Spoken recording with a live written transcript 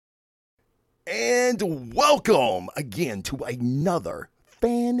And welcome again to another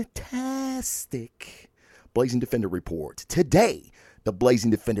fantastic Blazing Defender report. Today, the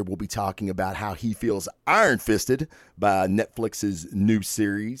Blazing Defender will be talking about how he feels iron-fisted by Netflix's new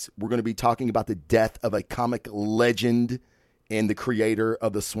series. We're going to be talking about the death of a comic legend and the creator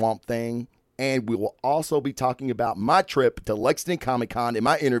of the Swamp Thing. And we will also be talking about my trip to Lexington Comic-Con in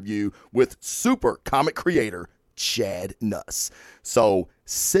my interview with super comic creator Chad Nuss. So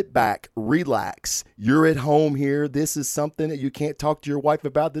sit back, relax. You're at home here. This is something that you can't talk to your wife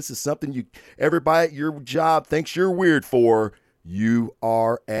about. This is something everybody at your job thinks you're weird for. You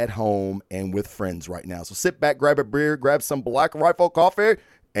are at home and with friends right now. So sit back, grab a beer, grab some Black Rifle coffee,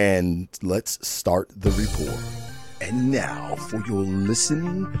 and let's start the report. And now, for your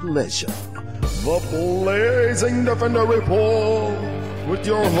listening pleasure, the Blazing Defender report with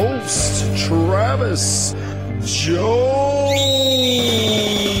your host, Travis Jones.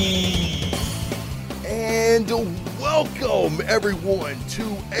 And welcome everyone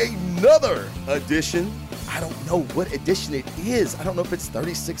to another edition. I don't know what edition it is. I don't know if it's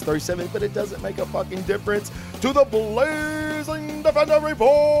 36, 37, but it doesn't make a fucking difference. To the Blazing Defender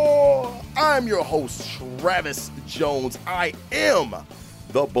report. I'm your host, Travis Jones. I am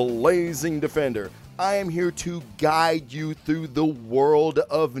the Blazing Defender. I am here to guide you through the world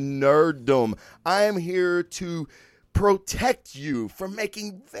of nerddom. I am here to protect you from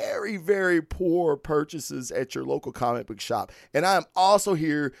making very, very poor purchases at your local comic book shop. And I'm also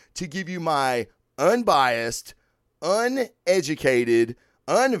here to give you my unbiased, uneducated,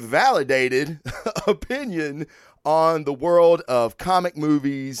 unvalidated opinion on the world of comic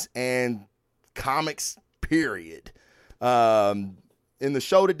movies and comics, period. In the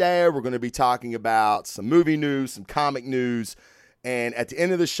show today, we're going to be talking about some movie news, some comic news, and at the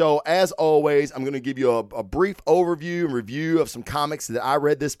end of the show, as always, I'm going to give you a brief overview and review of some comics that I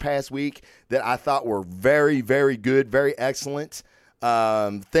read this past week that I thought were very, very good, very excellent,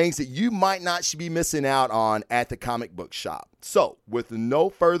 things that you might not should be missing out on at the comic book shop. So, with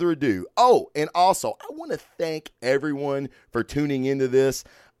no further ado, and also, I want to thank everyone for tuning into this.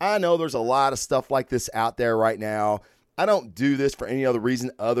 I know there's a lot of stuff like this out there right now. I don't do this for any other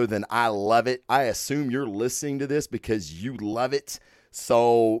reason other than I love it. I assume you're listening to this because you love it.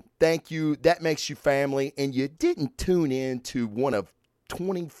 So thank you. That makes you family. And you didn't tune in to one of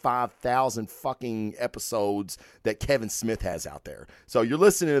 25,000 fucking episodes that Kevin Smith has out there. So you're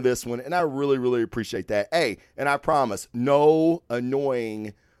listening to this one, and I really, really appreciate that. Hey, and I promise, no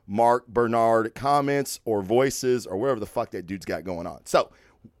annoying Mark Bernard comments or voices or whatever the fuck that dude's got going on. So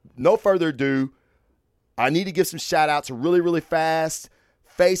no further ado. I need to give some shout outs really, really fast.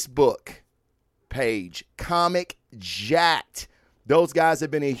 Facebook page, Comic Jacked. Those guys have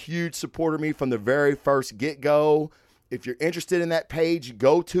been a huge supporter of me from the very first get-go. If you're interested in that page,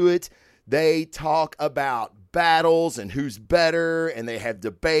 go to it. They talk about battles and who's better, and they have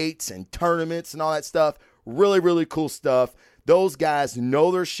debates and tournaments and all that stuff. Really, really cool stuff. Those guys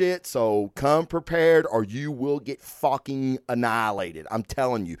know their shit, so come prepared or you will get fucking annihilated. I'm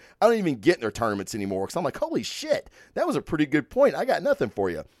telling you. I don't even get in their tournaments anymore because I'm like, holy shit, that was a pretty good point. I got nothing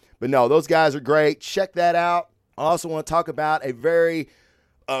for you. But no, those guys are great. Check that out. I also want to talk about a very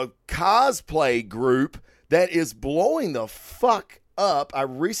cosplay group that is blowing the fuck up. I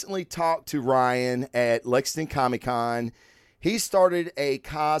recently talked to Ryan at Lexington Comic-Con. He started a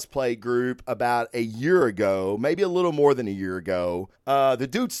cosplay group about a year ago, maybe a little more than a year ago. The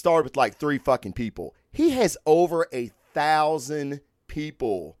dude started with like 3 fucking people. He has over 1,000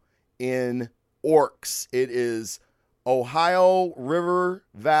 people in Orcs. It is Ohio River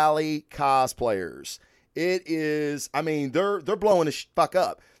Valley cosplayers. It is, I mean, they're blowing the fuck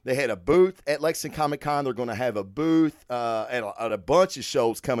up. They had a booth at Lexington Comic-Con. They're going to have a booth at a bunch of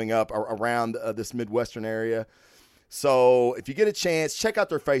shows coming up around this Midwestern area. So if you get a chance, check out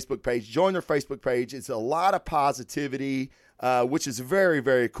their Facebook page, join their Facebook page. It's a lot of positivity, which is very,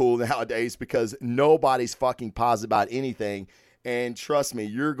 very cool nowadays because nobody's fucking positive about anything. And trust me,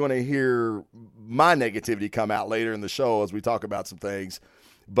 you're going to hear my negativity come out later in the show as we talk about some things.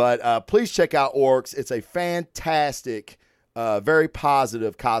 But please check out Orcs. It's a fantastic, very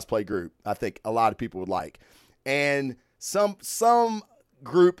positive cosplay group. I think a lot of people would like. And some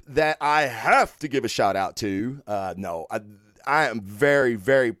group that I have to give a shout out to. I am very,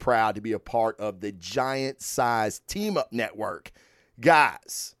 very proud to be a part of the Giant Size Team Up Network.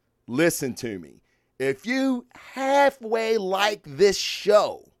 Guys, listen to me. If you halfway like this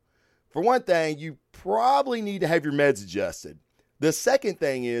show, for one thing, you probably need to have your meds adjusted. The second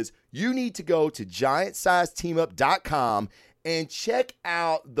thing is you need to go to giantsizeteamup.com and check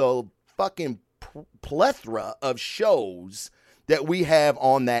out the fucking plethora of shows that we have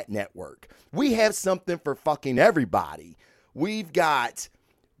on that network. We have something for fucking everybody. We've got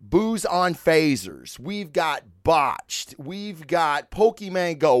Booze on Phasers. We've got Botched. We've got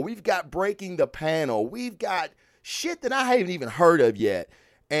Pokemon Go. We've got Breaking the Panel. We've got shit that I haven't even heard of yet.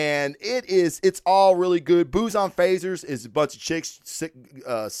 And it's all really good. Booze on Phasers is a bunch of chicks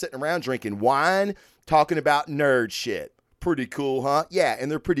sitting around drinking wine, talking about nerd shit. Pretty cool, huh? Yeah, and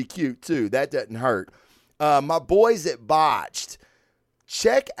they're pretty cute too. That doesn't hurt. My boys at Botched,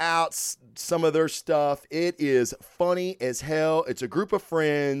 check out some of their stuff. It is funny as hell. It's a group of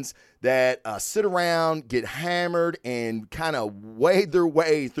friends that sit around, get hammered, and kind of wade their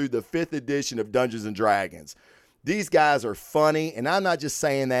way through the 5th edition of Dungeons and Dragons. These guys are funny, and I'm not just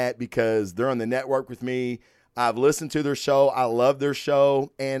saying that because they're on the network with me. I've listened to their show. I love their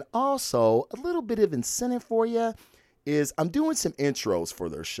show. And also, a little bit of incentive for you is I'm doing some intros for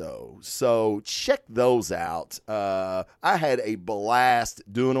their show. So check those out. I had a blast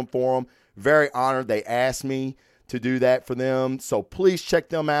doing them for them. Very honored they asked me to do that for them. So please check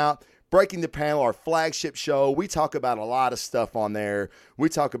them out. Breaking the Panel, our flagship show. We talk about a lot of stuff on there. We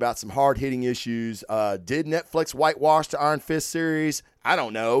talk about some hard-hitting issues. Did Netflix whitewash the Iron Fist series? I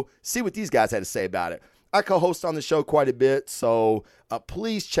don't know. See what these guys had to say about it. I co-host on the show quite a bit, so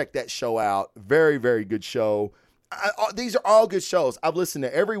please check that show out. Very, very good show. These are all good shows. I've listened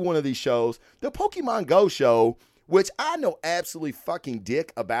to every one of these shows. The Pokemon Go show, which I know absolutely fucking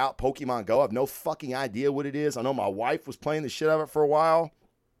dick about Pokemon Go. I have no fucking idea what it is. I know my wife was playing the shit out of it for a while.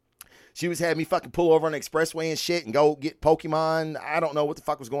 She was having me fucking pull over on the expressway and shit and go get Pokemon. I don't know what the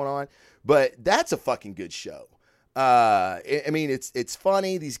fuck was going on, but that's a fucking good show. I mean, it's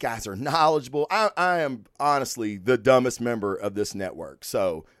funny. These guys are knowledgeable. I am honestly the dumbest member of this network.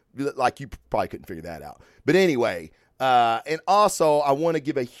 So like you probably couldn't figure that out. But anyway, and also I want to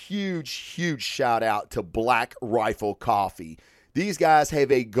give a huge, huge shout out to Black Rifle Coffee. These guys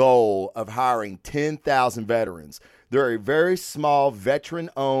have a goal of hiring 10,000 veterans. They're a very small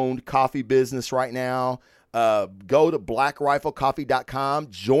veteran-owned coffee business right now. Go to blackriflecoffee.com,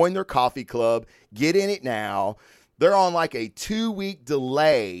 join their coffee club, get in it now. They're on like a 2-week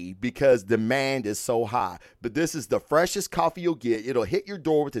delay because demand is so high. But this is the freshest coffee you'll get. It'll hit your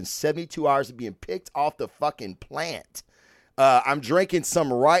door within 72 hours of being picked off the fucking plant. I'm drinking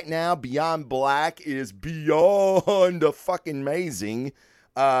some right now. Beyond Black is beyond fucking amazing.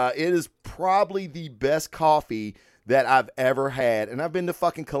 It is probably the best coffee that I've ever had. And I've been to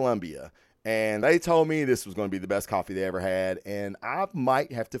fucking Colombia. And they told me this was going to be the best coffee they ever had. And I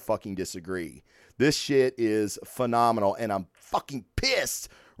might have to fucking disagree. This shit is phenomenal. And I'm fucking pissed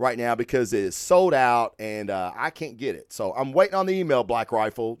right now because it is sold out and I can't get it. So I'm waiting on the email, Black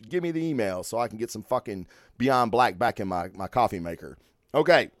Rifle. Give me the email so I can get some fucking Beyond Black back in my coffee maker.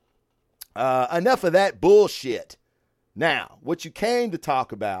 Okay. Enough of that bullshit. Now, what you came to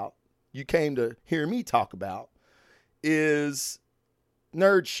talk about, you came to hear me talk about, is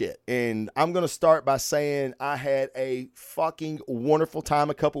nerd shit. And I'm going to start by saying I had a fucking wonderful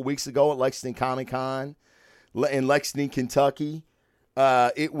time a couple weeks ago at Lexington Comic Con in Lexington, Kentucky.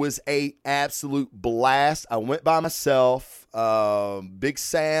 It was a absolute blast. I went by myself. Big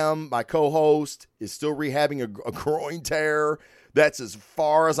Sam, my co-host, is still rehabbing a groin tear. That's as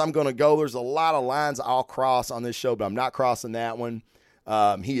far as I'm going to go. There's a lot of lines I'll cross on this show, but I'm not crossing that one.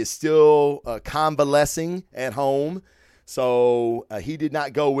 He is still convalescing at home. So he did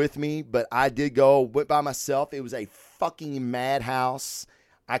not go with me, but I did go, went by myself. It was a fucking madhouse.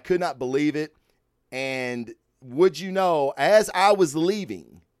 I could not believe it. And would you know, as I was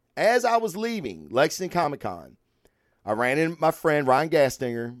leaving Lexington Comic-Con, I ran into my friend Ryan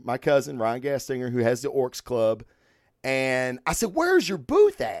Gastinger, my cousin Ryan Gastinger, who has the Orcs Club. And I said, "Where's your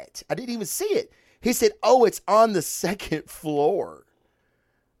booth at?" I didn't even see it. He said, "Oh, it's on the 2nd floor."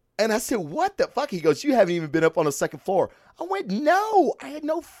 And I said, "What the fuck?" He goes, "You haven't even been up on the 2nd floor." I went, "No, I had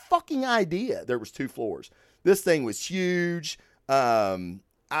no fucking idea there was 2 floors." This thing was huge.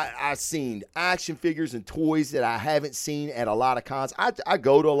 I've seen action figures and toys that I haven't seen at a lot of cons. I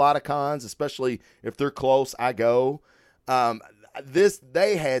go to a lot of cons, especially if they're close, I go.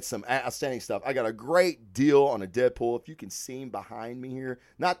 They had some outstanding stuff. I got a great deal on a Deadpool. If you can see him behind me here,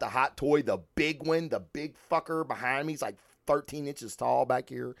 not the hot toy, the big one, the big fucker behind me. He's like 13 inches tall back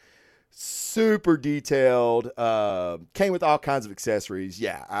here. Super detailed. Came with all kinds of accessories.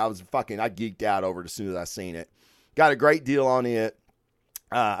 Yeah, I geeked out over it as soon as I seen it. Got a great deal on it.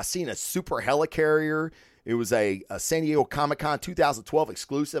 I seen a super helicarrier. It was a San Diego Comic-Con 2012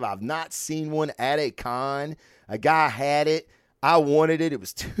 exclusive. I've not seen one at a con. A guy had it. I wanted it. It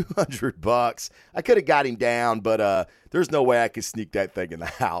was $200. I could have got him down, but there's no way I could sneak that thing in the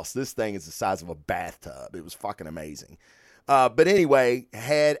house. This thing is the size of a bathtub. It was fucking amazing. But anyway,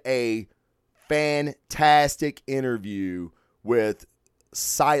 had a fantastic interview with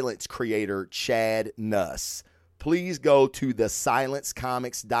Silence creator Chad Nuss. Please go to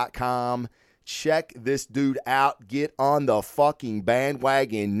thesilencecomics.com. Check this dude out. Get on the fucking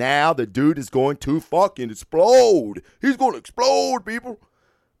bandwagon now. The dude is going to fucking explode. He's going to explode, people.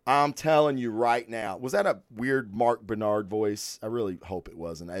 I'm telling you right now. Was that a weird Mark Bernard voice? I really hope it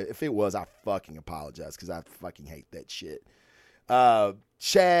wasn't. If it was, I fucking apologize because I fucking hate that shit.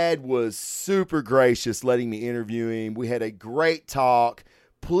 Chad was super gracious letting me interview him. We had a great talk.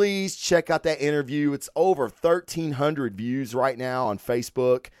 Please check out that interview. It's over 1,300 views right now on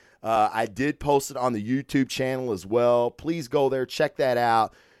Facebook. I did post it on the YouTube channel as well. Please go there, check that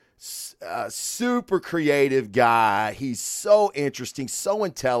out. Super creative guy. He's so interesting, so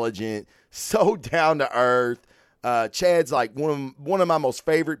intelligent, so down to earth. Chad's like one of my most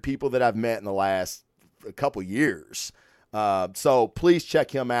favorite people that I've met in the last couple years. So please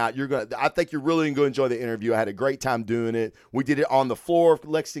check him out. I think you're really going to enjoy the interview. I had a great time doing it. We did it on the floor of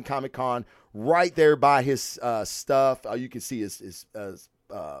Lexington Comic Con, right there by his stuff. You can see his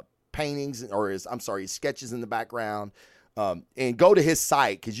paintings or his sketches in the background. And go to his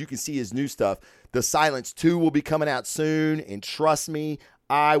site because you can see his new stuff. The Silence 2 will be coming out soon. And trust me,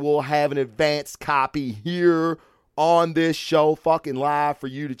 I will have an advanced copy here on this show fucking live for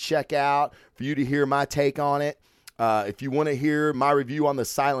you to check out, for you to hear my take on it. If you want to hear my review on the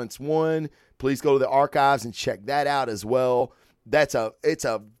Silence 1, please go to the archives and check that out as well. It's an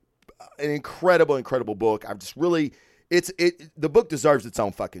incredible book. The book deserves its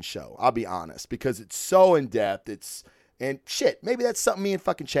own fucking show. I'll be honest, because it's so in depth. And shit, maybe that's something me and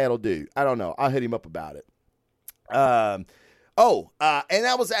fucking Chad will do. I don't know. I'll hit him up about it. And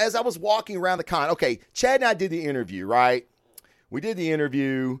that was as I was walking around the con. Okay, Chad and I did the interview, right? We did the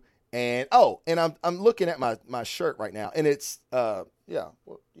interview, and I'm looking at my shirt right now, and it's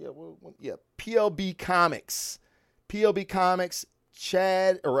PLB Comics. PLB Comics,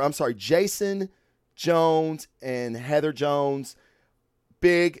 Jason Jones and Heather Jones.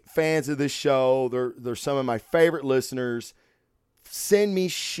 Big fans of this show. They're some of my favorite listeners. Send me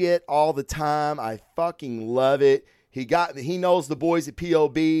shit all the time. I fucking love it. He knows the boys at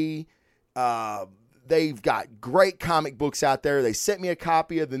PLB. They've got great comic books out there. They sent me a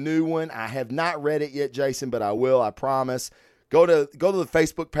copy of the new one. I have not read it yet, Jason, but I will, I promise. Go to the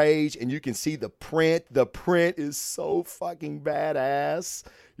Facebook page and you can see the print. The print is so fucking badass.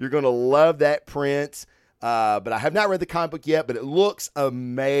 You're going to love that print. But I have not read the comic book yet, but it looks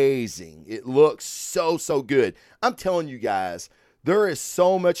amazing. It looks so good. I'm telling you guys, there is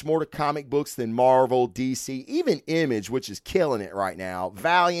so much more to comic books than Marvel, DC, even Image, which is killing it right now.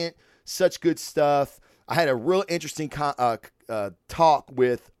 Valiant, such good stuff. I had a real interesting talk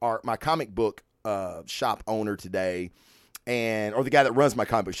with my comic book shop owner today, or the guy that runs my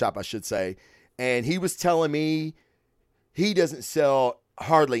comic book shop, I should say. And he was telling me he doesn't sell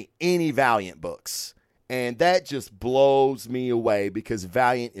hardly any Valiant books. And that just blows me away because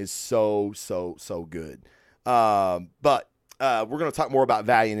Valiant is so good. But we're going to talk more about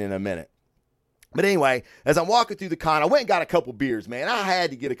Valiant in a minute. But anyway, as I'm walking through the con, I went and got a couple beers, man. I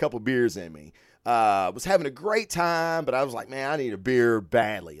had to get a couple beers in me. Was having a great time, but I was like, man, I need a beer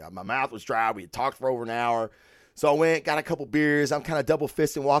badly. My mouth was dry. We had talked for over an hour. So I went, got a couple beers. I'm kind of double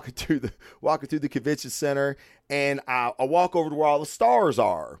fisting walking through the convention center. And I walk over to where all the stars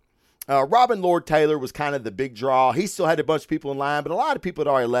are. Robin Lord Taylor was kind of the big draw. He still had a bunch of people in line, but a lot of people had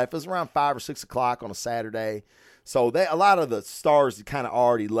already left. It was around 5 or 6 o'clock on a Saturday. So a lot of the stars had kind of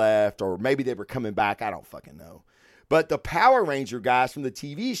already left, or maybe they were coming back. I don't fucking know. But the Power Ranger guys from the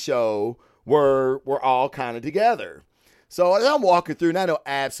TV show were all kind of together. So as I'm walking through, and I know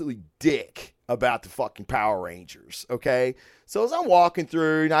absolutely dick about the fucking Power Rangers, okay? So as I'm walking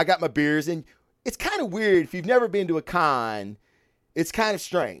through, and I got my beers, and it's kind of weird. If you've never been to a con, it's kind of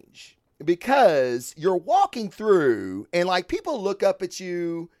strange. Because you're walking through and like people look up at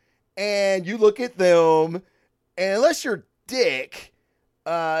you and you look at them, and unless you're a dick,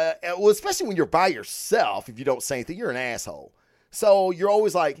 well, especially when you're by yourself, if you don't say anything, you're an asshole. So you're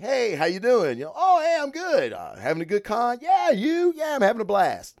always like, hey, how you doing? Oh, hey, I'm good. Having a good con? Yeah, you? Yeah, I'm having a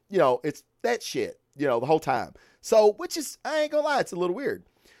blast. It's that shit, the whole time. So, which is, I ain't gonna lie, it's a little weird.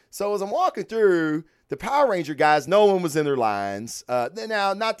 So as I'm walking through, the Power Ranger guys, no one was in their lines.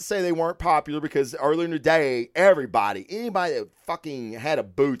 Now, not to say they weren't popular, because earlier in the day, anybody that fucking had a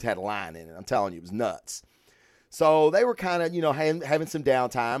booth had a line in it. I'm telling you, it was nuts. So they were kind of, having some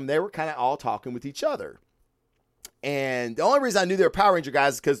downtime. They were kind of all talking with each other. And the only reason I knew they were Power Ranger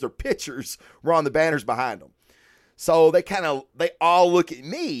guys is because their pictures were on the banners behind them. So they all look at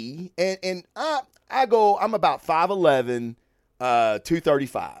me, and I'm about 5'11",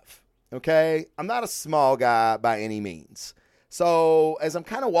 235. Okay. I'm not a small guy by any means. So as I'm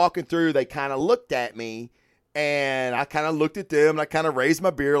kind of walking through, they kind of looked at me, and I kind of looked at them, and I kind of raised my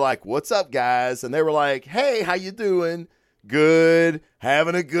beer like, what's up, guys? And they were like, hey, how you doing? Good.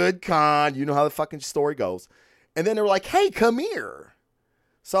 Having a good con. You know how the fucking story goes. And then they were like, hey, come here.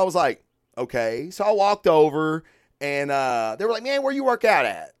 So I was like, okay. So I walked over, and they were like, man, where you work out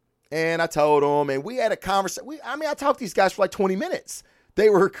at? And I told them, and we had a conversation. I talked to these guys for like 20 minutes. They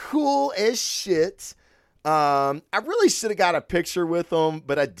were cool as shit. I really should have got a picture with them,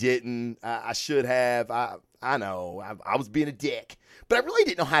 but I didn't. I should have. I know. I was being a dick. But I really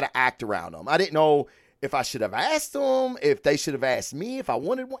didn't know how to act around them. I didn't know if I should have asked them, if they should have asked me, if I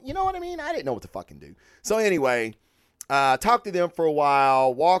wanted one. You know what I mean? I didn't know what to fucking do. So anyway, talked to them for a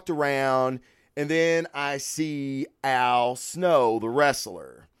while, walked around, and then I see Al Snow, the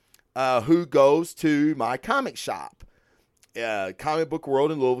wrestler, who goes to my comic shop. Comic Book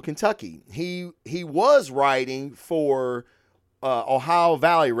World in Louisville, Kentucky. He was writing for Ohio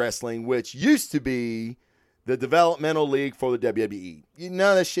Valley Wrestling, which used to be the developmental league for the WWE.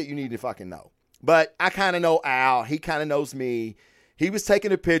 None of that shit you need to fucking know. But I kind of know Al. He kind of knows me. He was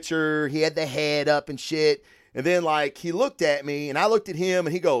taking a picture. He had the head up and shit. And then, like, he looked at me, and I looked at him,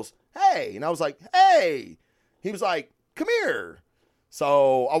 and he goes, hey. And I was like, hey. He was like, come here.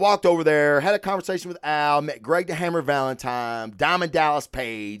 So I walked over there, had a conversation with Al, met Greg the Hammer Valentine, Diamond Dallas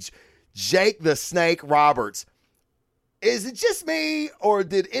Page, Jake the Snake Roberts. Is it just me, or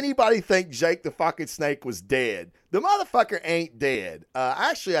did anybody think Jake the fucking Snake was dead? The motherfucker ain't dead.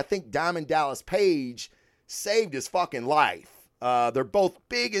 Actually, I think Diamond Dallas Page saved his fucking life. They're both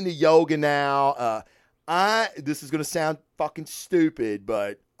big into yoga now. This is going to sound fucking stupid,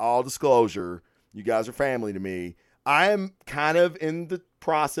 but all disclosure, you guys are family to me. I'm kind of in the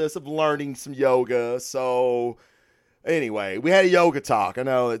process of learning some yoga. So anyway, we had a yoga talk. I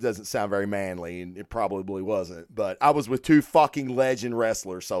know it doesn't sound very manly, and it probably wasn't, but I was with two fucking legend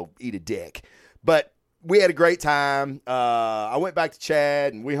wrestlers, so eat a dick. But we had a great time. I went back to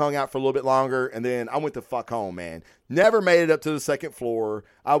Chad, and we hung out for a little bit longer, and then I went the fuck home, man. Never made it up to the second floor.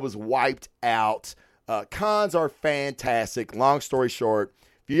 I was wiped out. Cons are fantastic. Long story short,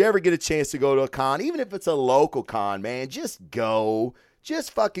 if you ever get a chance to go to a con, even if it's a local con, man, just go.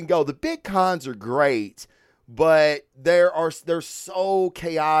 Just fucking go. The big cons are great, but they're so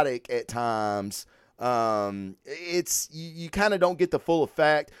chaotic at times. It's you kind of don't get the full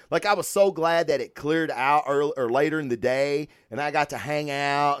effect. Like, I was so glad that it cleared out or later in the day, and I got to hang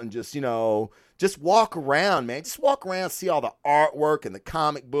out and just walk around, man. Just walk around, see all the artwork and the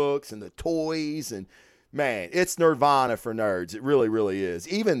comic books and the toys, and man, it's nirvana for nerds. It really, really is.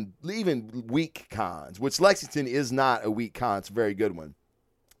 Even weak cons, which Lexington is not a weak con. It's a very good one.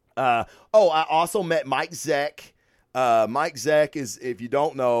 I also met Mike Zeck. Mike Zeck is, if you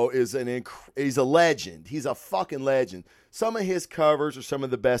don't know, he's a legend. He's a fucking legend. Some of his covers are some of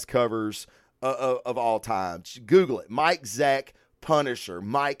the best covers of all time. Just Google it. Mike Zeck Punisher,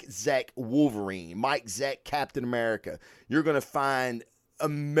 Mike Zeck Wolverine, Mike Zeck Captain America. You're going to find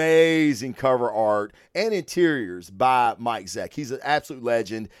amazing cover art and interiors by Mike Zeck. He's an absolute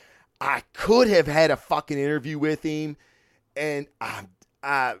legend. I could have had a fucking interview with him, and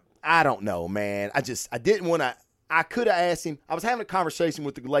I don't know, man. I didn't want to. I could have asked him. I was having a conversation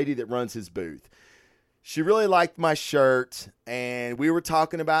with the lady that runs his booth. She really liked my shirt, and we were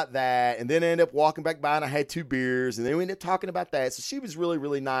talking about that, and then I ended up walking back by, and I had 2 beers, and then we ended up talking about that. So she was really,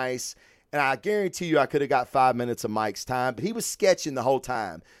 really nice, and I guarantee you I could have got 5 minutes of Mike's time, but he was sketching the whole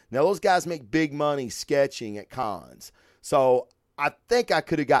time. Now, those guys make big money sketching at cons, so I think I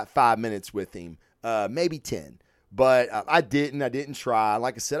could have got 5 minutes with him, maybe 10. But I didn't try.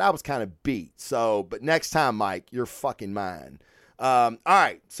 Like I said, I was kind of beat. So, but next time, Mike, you're fucking mine. All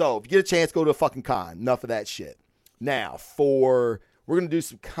right. So if you get a chance, go to a fucking con. Enough of that shit. Now, we're going to do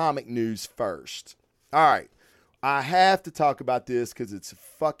some comic news first. All right. I have to talk about this because it's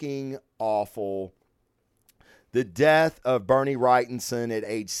fucking awful. The death of Bernie Wrightson at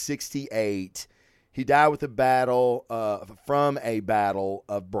age 68. He died with from a battle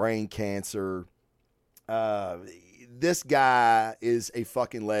of brain cancer. This guy is a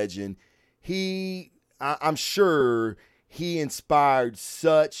fucking legend. I'm sure he inspired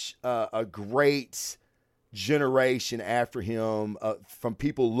such a great generation after him, from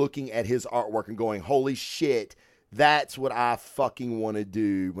people looking at his artwork and going, holy shit, that's what I fucking want to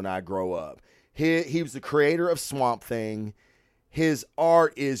do when I grow up. He was the creator of Swamp Thing. His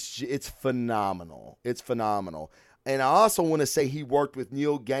art it's phenomenal. It's phenomenal. And I also want to say he worked with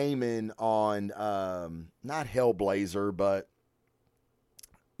Neil Gaiman on, not Hellblazer, but,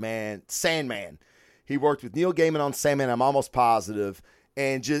 man, Sandman. He worked with Neil Gaiman on Sandman, I'm almost positive.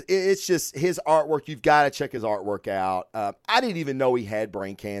 And it's just his artwork. You've got to check his artwork out. I didn't even know he had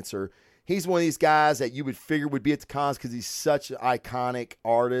brain cancer. He's one of these guys that you would figure would be at the cons because he's such an iconic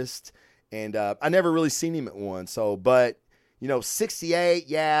artist. And I never really seen him at one. So, but, 68,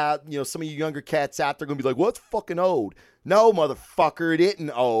 yeah, some of you younger cats out there are going to be like, well, it's fucking old. No, motherfucker, it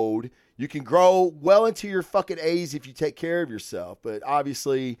isn't old. You can grow well into your fucking 80s if you take care of yourself. But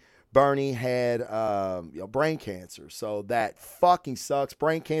obviously, Bernie had brain cancer. So that fucking sucks.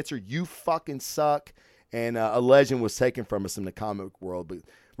 Brain cancer, you fucking suck. And a legend was taken from us in the comic world. But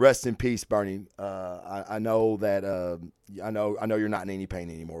rest in peace, Bernie. I know that I know you're not in any pain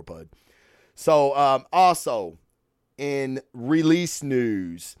anymore, bud. So also in release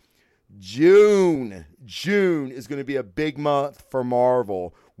news, June is going to be a big month for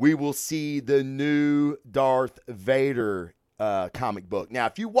Marvel. We will see the new Darth Vader comic book. Now,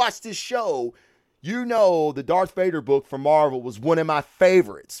 if you watch this show, you know the Darth Vader book from Marvel was one of my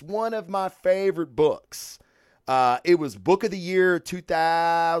favorites. One of my favorite books. It was Book of the Year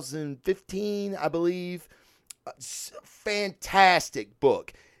 2015, I believe. Fantastic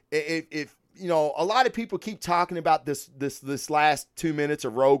book. If a lot of people keep talking about this last 2 minutes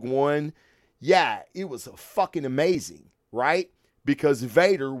of Rogue One. Yeah, it was fucking amazing, right? Because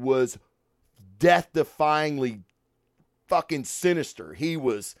Vader was death-defyingly fucking sinister. He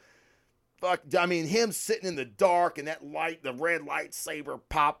was him sitting in the dark and that light, the red lightsaber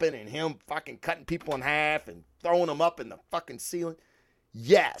popping and him fucking cutting people in half and throwing them up in the fucking ceiling.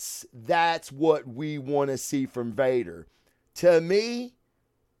 Yes, that's what we want to see from Vader. To me,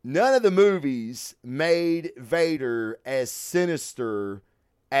 none of the movies made Vader as sinister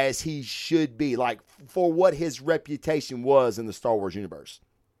as he should be, like for what his reputation was in the Star Wars universe.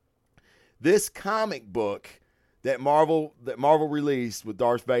 This comic book that Marvel released with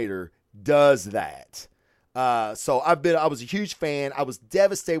Darth Vader does that. So I was a huge fan. I was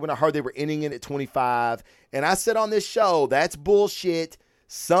devastated when I heard they were ending it at 25. And I said on this show, that's bullshit.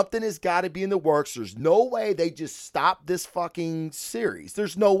 Something has got to be in the works. There's no way they just stop this fucking series.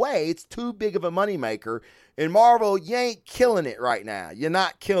 There's no way. It's too big of a moneymaker. And Marvel, you ain't killing it right now. You're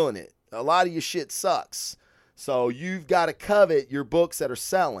not killing it. A lot of your shit sucks. So you've got to covet your books that are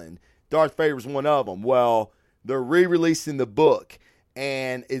selling. Darth Vader's one of them. Well, they're re-releasing the book.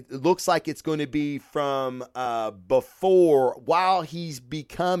 And it looks like it's going to be from before, while he's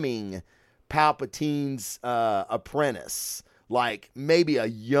becoming Palpatine's apprentice. Like maybe a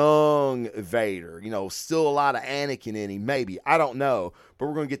young Vader, still a lot of Anakin in him, maybe. I don't know. But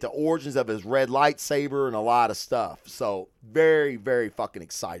we're going to get the origins of his red lightsaber and a lot of stuff. So very, very fucking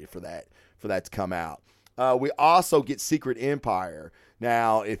excited for that to come out. We also get Secret Empire.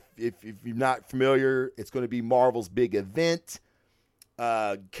 Now, if you're not familiar, it's going to be Marvel's big event.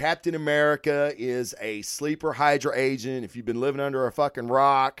 Captain America is a sleeper Hydra agent. If you've been living under a fucking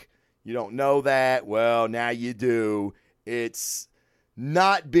rock, you don't know that. Well, now you do. It's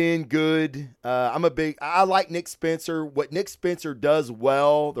not been good. I like Nick Spencer. What Nick Spencer does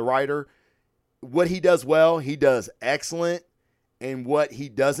well, the writer, what he does well, he does excellent. And what he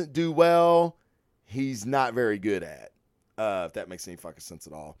doesn't do well, he's not very good at. If that makes any fucking sense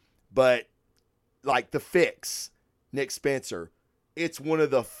at all. But like The Fix, Nick Spencer, it's one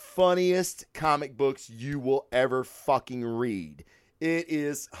of the funniest comic books you will ever fucking read. It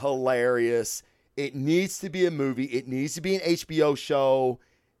is hilarious. It needs to be a movie. It needs to be an HBO show.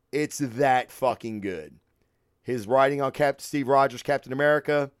 It's that fucking good. His writing on Steve Rogers' Captain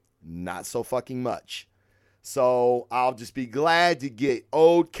America, not so fucking much. So I'll just be glad to get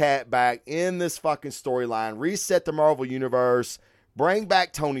old Cap back in this fucking storyline, reset the Marvel Universe, bring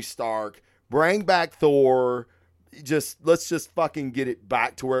back Tony Stark, bring back Thor. Let's just fucking get it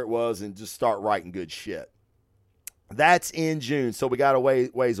back to where it was and just start writing good shit. That's in June, so we got a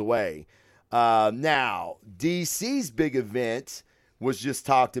ways away. Now, DC's big event was just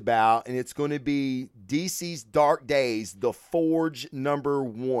talked about, and it's going to be DC's Dark Days, The Forge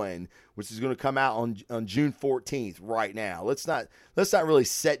 #1, which is going to come out on June 14th right now. Let's not really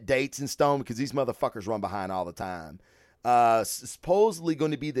set dates in stone because these motherfuckers run behind all the time. Supposedly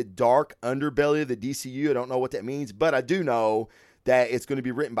going to be the dark underbelly of the DCU. I don't know what that means, but I do know that it's going to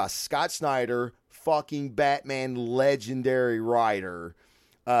be written by Scott Snyder, fucking Batman legendary writer.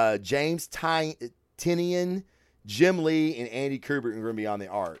 James Tynion, Jim Lee, and Andy Kubert are going to be on the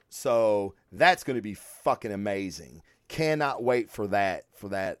art. So that's going to be fucking amazing. Cannot wait for that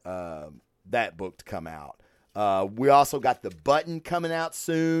book to come out. We also got The Button coming out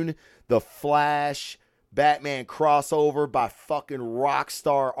soon. The Flash Batman crossover by fucking rock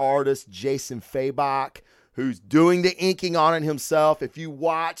star artist Jason Fabok, who's doing the inking on it himself. If you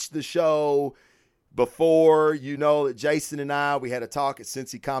watch the show, before, you know that Jason and I, we had a talk at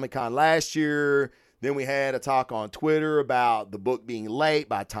Cincy Comic-Con last year. Then we had a talk on Twitter about the book being late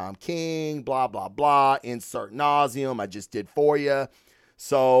by Tom King, blah, blah, blah, insert nauseum. I just did for you.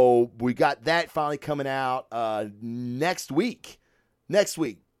 So we got that finally coming out next week.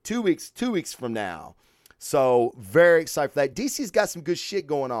 2 weeks from now. So very excited for that. DC's got some good shit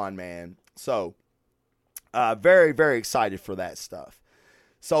going on, man. So very, very excited for that stuff.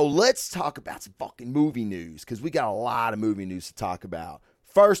 So let's talk about some fucking movie news, because we got a lot of movie news to talk about.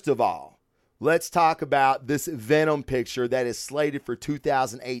 First of all, let's talk about this Venom picture that is slated for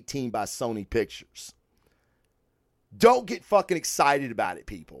 2018 by Sony Pictures. Don't get fucking excited about it,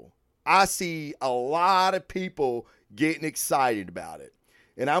 people. I see a lot of people getting excited about it.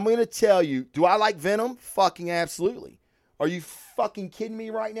 And I'm going to tell you, do I like Venom? Fucking absolutely. Are you fucking kidding me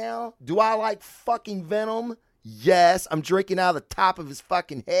right now? Do I like fucking Venom? Yes. I'm drinking out of the top of his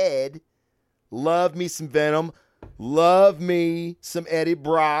fucking head. Love me some Venom. Love me some Eddie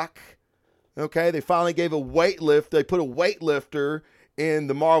Brock. Okay, they finally gave a weightlift. They put a weightlifter in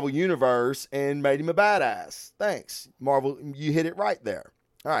the Marvel Universe and made him a badass. Thanks, Marvel. You hit it right there.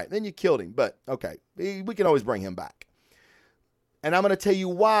 All right, then you killed him. But, okay, we can always bring him back. And I'm going to tell you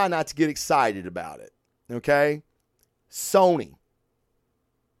why not to get excited about it. Okay? Sony.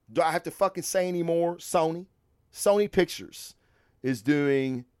 Do I have to fucking say any more? Sony. Sony Pictures is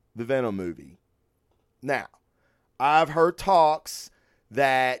doing the Venom movie. Now, I've heard talks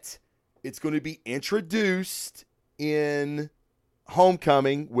that it's going to be introduced in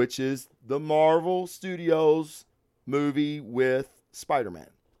Homecoming, which is the Marvel Studios movie with Spider-Man.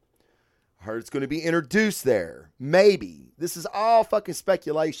 I heard it's going to be introduced there. Maybe. This is all fucking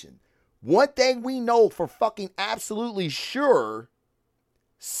speculation. One thing we know for fucking absolutely sure,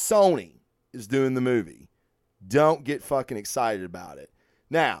 Sony is doing the movie. Don't get fucking excited about it.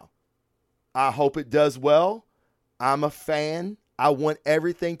 Now, I hope it does well. I'm a fan. I want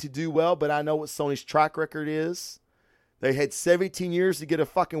everything to do well, but I know what Sony's track record is. They had 17 years to get a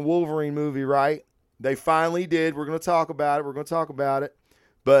fucking Wolverine movie right. They finally did. We're going to talk about it.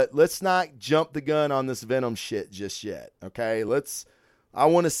 But let's not jump the gun on this Venom shit just yet, okay? I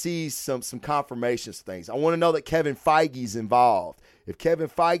want to see some confirmations of things. I want to know that Kevin Feige's involved. If Kevin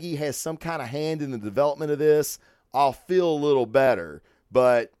Feige has some kind of hand in the development of this, I'll feel a little better.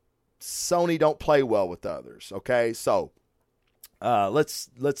 But Sony don't play well with others, okay? So let's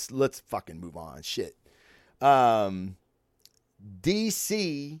fucking move on. Shit.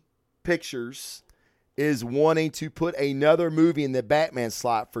 DC Pictures is wanting to put another movie in the Batman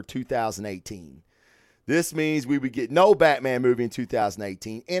slot for 2018. This means we would get no Batman movie in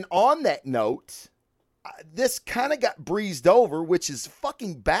 2018. And on that note, this kind of got breezed over, which is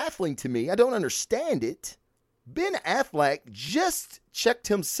fucking baffling to me. I don't understand it. Ben Affleck just checked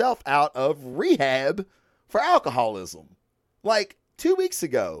himself out of rehab for alcoholism. Like 2 weeks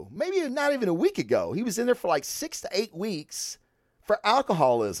ago, maybe not even a week ago. He was in there for like 6 to 8 weeks for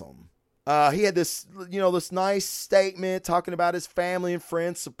alcoholism. He had this nice statement talking about his family and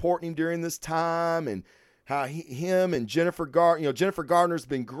friends supporting him during this time, and how him and Jennifer Gardner's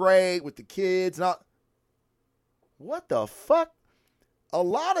been great with the kids. And what the fuck? A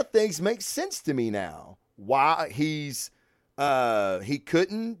lot of things make sense to me now. Why he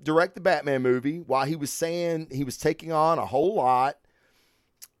couldn't direct the Batman movie, why he was saying he was taking on a whole lot.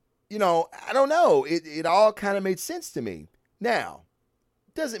 I don't know. It all kind of made sense to me. Now,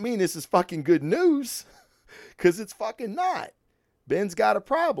 doesn't mean this is fucking good news, because it's fucking not. Ben's got a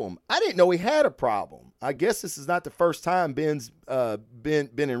problem. I didn't know he had a problem. I guess this is not the first time Ben's been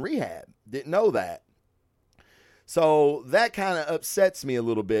in rehab. Didn't know that. So that kind of upsets me a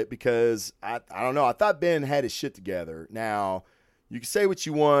little bit, because I don't know. I thought Ben had his shit together. Now, you can say what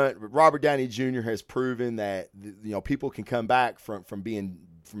you want, but Robert Downey Jr. has proven that people can come back from being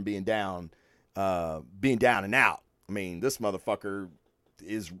down and out. I mean, this motherfucker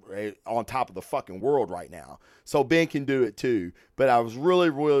is on top of the fucking world right now. So Ben can do it too. But I was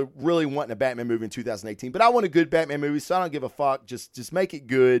really, really, really wanting a Batman movie in 2018. But I want a good Batman movie, so I don't give a fuck. Just make it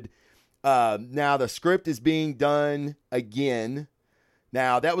good. Now the script is being done again.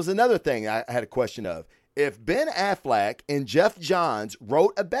 Now that was another thing I had a question of. If Ben Affleck and Jeff Johns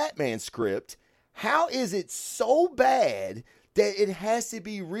wrote a Batman script, how is it so bad that it has to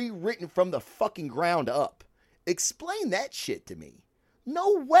be rewritten from the fucking ground up? Explain that shit to me.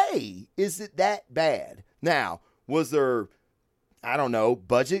 No way is it that bad. Now, was there, I don't know,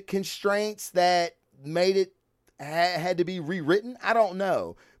 budget constraints that made it had to be rewritten? I don't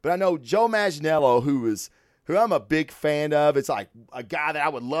know. But I know Joe Manganiello, who I'm a big fan of. It's like a guy that I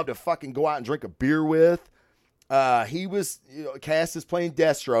would love to fucking go out and drink a beer with. He was cast as playing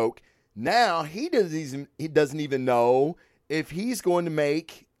Deathstroke. Now he doesn't even know if he's going to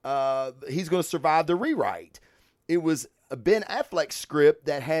he's going to survive the rewrite. It was a Ben Affleck script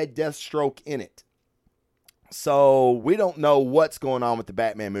that had Deathstroke in it. So we don't know what's going on with the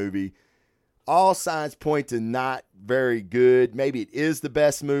Batman movie. All signs point to not very good. Maybe it is the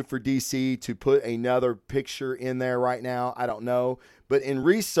best move for DC to put another picture in there right now. I don't know. But in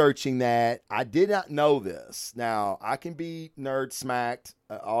researching that, I did not know this. Now, I can be nerd smacked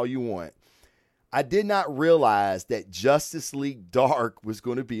all you want. I did not realize that Justice League Dark was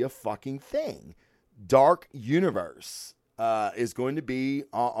going to be a fucking thing. Dark Universe is going to be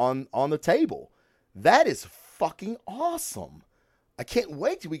on the table. That is fucking awesome. I can't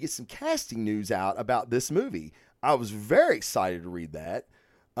wait till we get some casting news out about this movie. I was very excited to read that.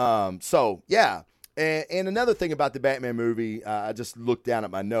 So, yeah. And another thing about the Batman movie, I just looked down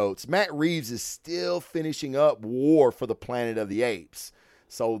at my notes. Matt Reeves is still finishing up War for the Planet of the Apes.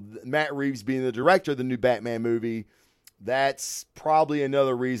 So, Matt Reeves being the director of the new Batman movie, that's probably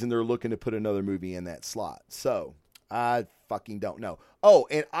another reason they're looking to put another movie in that slot. So, I fucking don't know. Oh,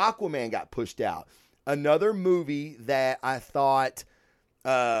 and Aquaman got pushed out. Another movie that I thought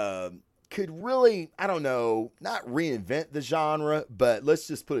could really, I don't know, not reinvent the genre, but let's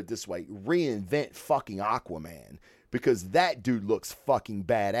just put it this way, reinvent fucking Aquaman, because that dude looks fucking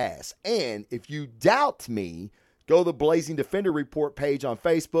badass. And if you doubt me, go to the Blazing Defender Report page on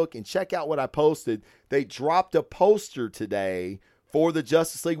Facebook and check out what I posted. They dropped a poster today for the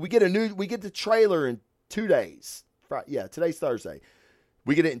Justice League. We get the trailer in 2 days. Yeah, today's Thursday.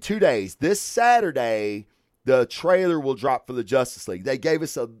 We get it in 2 days. This Saturday, the trailer will drop for the Justice League. They gave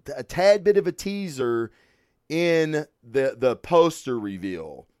us a tad bit of a teaser in the poster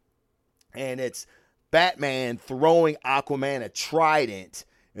reveal. And it's Batman throwing Aquaman a trident,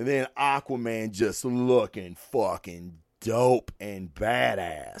 and then Aquaman just looking fucking dope and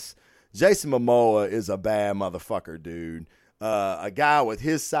badass. Jason Momoa is a bad motherfucker, dude. A guy with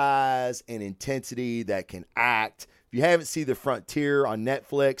his size and intensity that can act. If you haven't seen The Frontier on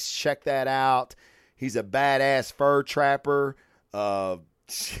Netflix, check that out. He's a badass fur trapper.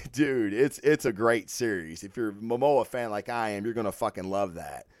 Dude, it's a great series. If you're a Momoa fan like I am, you're going to fucking love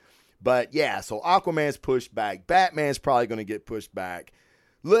that. But yeah, so Aquaman's pushed back. Batman's probably going to get pushed back.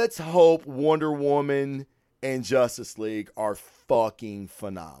 Let's hope Wonder Woman and Justice League are fucking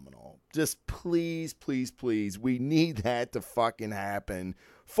phenomenal. Just please, please, please. We need that to fucking happen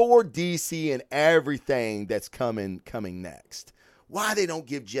for DC and everything that's coming next. Why they don't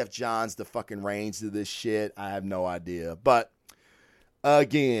give Jeff Johns the fucking reins to this shit, I have no idea. But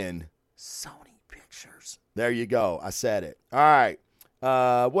again, Sony Pictures. There you go. I said it. All right.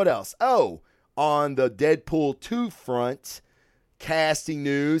 What else? Oh, on the Deadpool 2 front, casting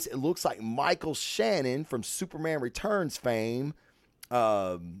news, it looks like Michael Shannon from Superman Returns fame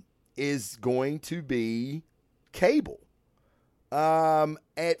is going to be Cable.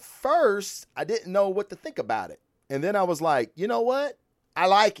 At first, I didn't know what to think about it. And then I was like, you know what? I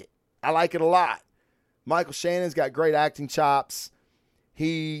like it. I like it a lot. Michael Shannon's got great acting chops.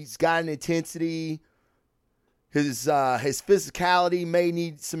 He's got an intensity. His physicality may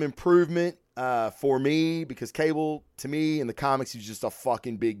need some improvement for me, because Cable, to me, in the comics, he's just a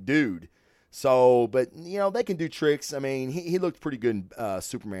fucking big dude. So, but, you know, they can do tricks. I mean, he looked pretty good in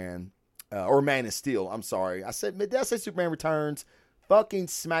Superman, or Man of Steel. I'm sorry. Did I say Superman Returns? Fucking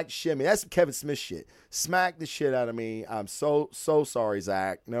smack shit. I mean, that's some Kevin Smith shit. Smack the shit out of me. I'm so sorry,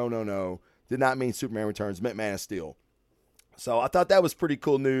 Zach. No. Did not mean Superman Returns. Meant Man of Steel. So I thought that was pretty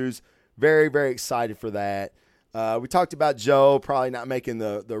cool news. Very, very excited for that. We talked about Joe probably not making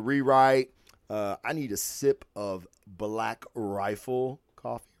the rewrite. I need a sip of Black Rifle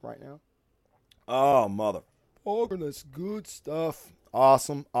coffee right now. Oh, motherfucker, that's good stuff.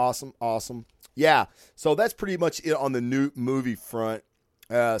 Awesome. Yeah, so that's pretty much it on the new movie front.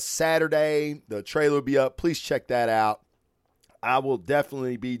 Saturday, the trailer will be up. Please check that out. I will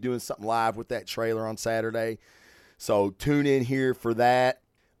definitely be doing something live with that trailer on Saturday. So tune in here for that.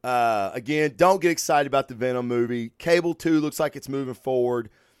 Again, don't get excited about the Venom movie. Cable 2 looks like it's moving forward.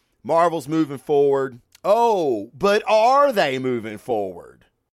 Marvel's moving forward. Oh, but are they moving forward?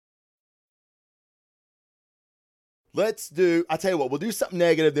 I tell you what, we'll do something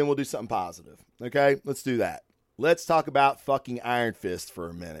negative, then we'll do something positive. Okay? Let's do that. Let's talk about fucking Iron Fist for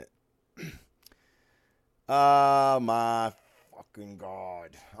a minute. My fucking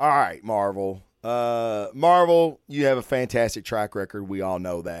God. All right, Marvel. Marvel, you have a fantastic track record. We all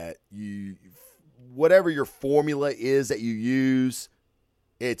know that. Whatever your formula is that you use,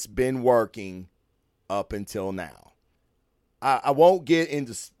 it's been working up until now. I won't get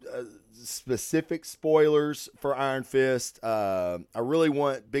into specific spoilers for Iron Fist. I really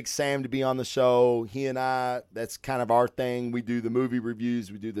want Big Sam to be on the show. He and I, that's kind of our thing. We do the movie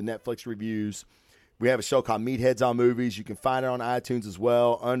reviews. We do the Netflix reviews. We have a show called Meatheads on Movies. You can find it on iTunes as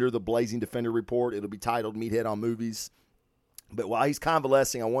well under the Blazing Defender Report. It'll be titled Meathead on Movies. But while he's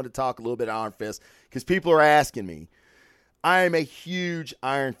convalescing, I want to talk a little bit of Iron Fist because people are asking me. I am a huge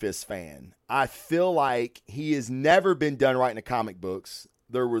Iron Fist fan. I feel like he has never been done right in the comic books.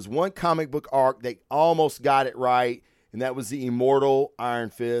 There was one comic book arc that almost got it right, and that was the Immortal Iron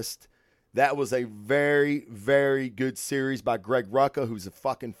Fist. That was a very, very good series by Greg Rucka, who's a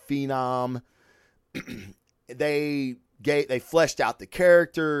fucking phenom. They fleshed out the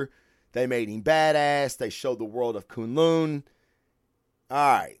character. They made him badass. They showed the world of Kunlun.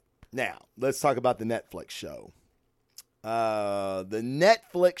 All right, now let's talk about the Netflix show. The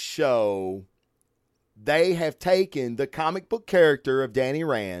Netflix show, they have taken the comic book character of Danny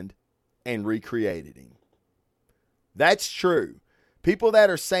Rand and recreated him. That's true. People that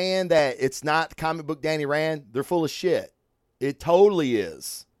are saying that it's not comic book Danny Rand, they're full of shit. It totally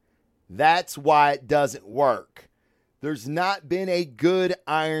is. That's why it doesn't work. There's not been a good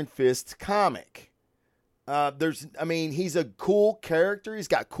Iron Fist comic. He's a cool character. He's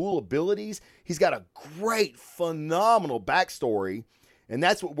got cool abilities. He's got a great, phenomenal backstory. And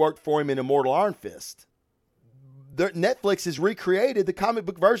that's what worked for him in Immortal Iron Fist. Netflix has recreated the comic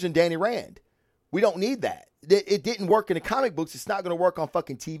book version of Danny Rand. We don't need that. It didn't work in the comic books. It's not going to work on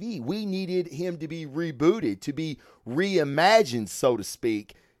fucking TV. We needed him to be rebooted, to be reimagined, so to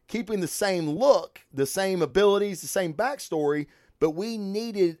speak, keeping the same look, the same abilities, the same backstory, but we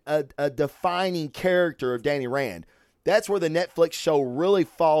needed a defining character of Danny Rand. That's where the Netflix show really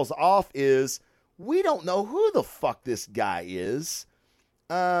falls off is we don't know who the fuck this guy is.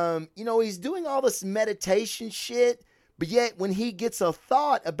 He's doing all this meditation shit, but yet when he gets a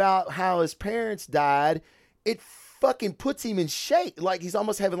thought about how his parents died, it fucking puts him in shape. Like he's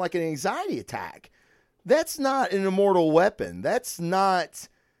almost having like an anxiety attack. That's not an immortal weapon. That's not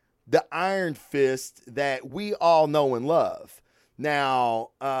the Iron Fist that we all know and love.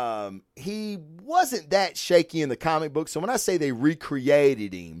 Now, he wasn't that shaky in the comic book. So when I say they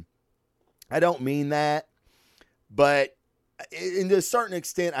recreated him, I don't mean that. But in a certain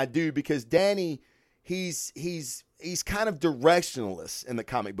extent, I do, because Danny, he's kind of directionless in the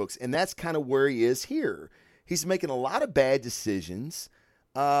comic books. And that's kind of where he is here. He's making a lot of bad decisions.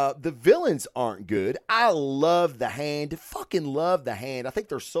 The villains aren't good. I love the Hand. Fucking love the Hand. I think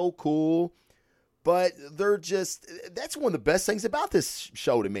they're so cool. But that's one of the best things about this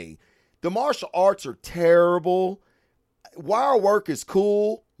show to me. The martial arts are terrible. Wire work is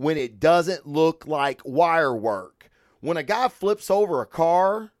cool when it doesn't look like wire work. When a guy flips over a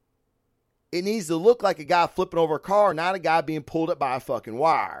car, it needs to look like a guy flipping over a car, not a guy being pulled up by a fucking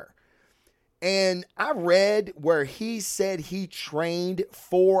wire. And I read where he said he trained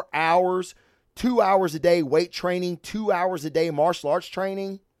 4 hours, 2 hours a day weight training, 2 hours a day martial arts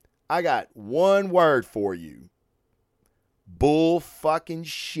training. I got one word for you. Bull fucking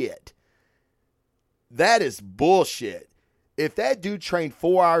shit. That is bullshit. If that dude trained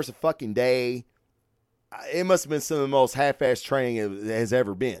 4 hours a fucking day, it must have been some of the most half-assed training it has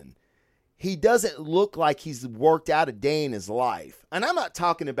ever been. He doesn't look like he's worked out a day in his life. And I'm not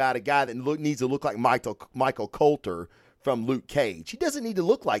talking about a guy that needs to look like Michael Coulter from Luke Cage. He doesn't need to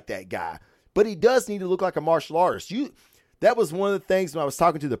look like that guy. But he does need to look like a martial artist. That was one of the things when I was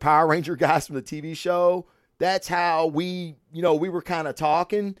talking to the Power Ranger guys from the TV show. That's how we were kind of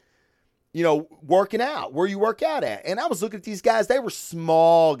talking, working out, where you work out at. And I was looking at these guys. They were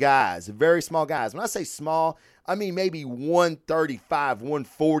small guys, very small guys. When I say small, I mean maybe 135,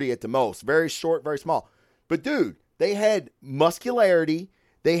 140 at the most. Very short, very small. But dude, they had muscularity.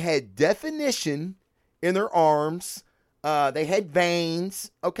 They had definition in their arms. They had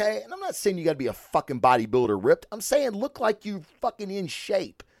veins, okay? And I'm not saying you got to be a fucking bodybuilder ripped. I'm saying look like you fucking in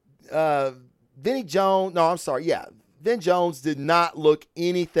shape. Vin Jones did not look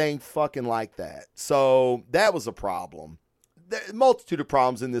anything fucking like that. So that was a problem. There's a multitude of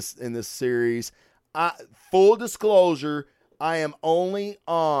problems in this series. Full disclosure, I am only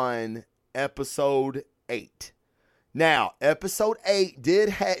on episode 8. Now, episode 8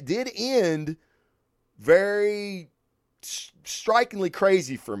 did end very strikingly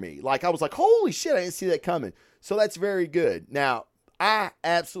crazy for me. Like, I was like, holy shit, I didn't see that coming. So that's very good. Now, I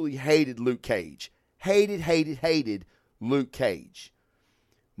absolutely hated Luke Cage. Hated Luke Cage.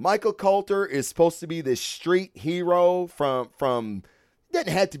 Michael Coulter is supposed to be this street hero from doesn't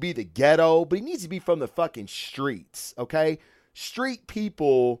have to be the ghetto, but he needs to be from the fucking streets, okay? Street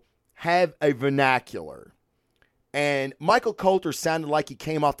people have a vernacular. And Michael Coulter sounded like he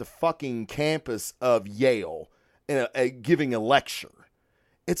came off the fucking campus of Yale giving a lecture.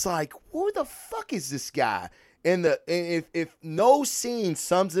 It's like, who the fuck is this guy? And if no scene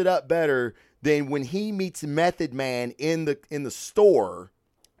sums it up better than when he meets Method Man in the store,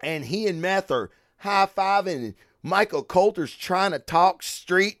 and he and Meth are high-fiving, and Michael Coulter's trying to talk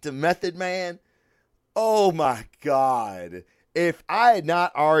street to Method Man. Oh my God. If I had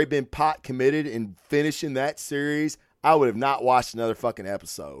not already been pot committed in finishing that series, I would have not watched another fucking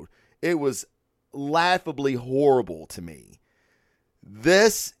episode. It was laughably horrible to me.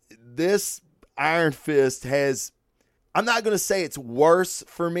 This Iron Fist has, I'm not going to say it's worse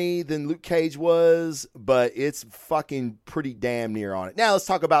for me than Luke Cage was, but it's fucking pretty damn near on it. Now let's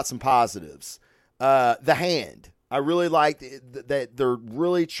talk about some positives. The Hand. I really like that they're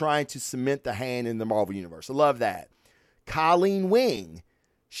really trying to cement the Hand in the Marvel Universe. I love that. Colleen Wing.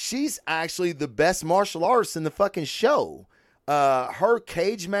 She's actually the best martial artist in the fucking show. Her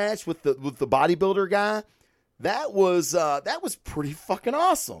cage match with the bodybuilder guy, that was pretty fucking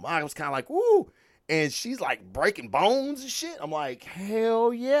awesome. I was kind of like, woo. And she's like breaking bones and shit. I'm like,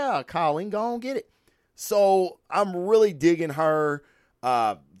 hell yeah, Colleen, go on get it. So I'm really digging her.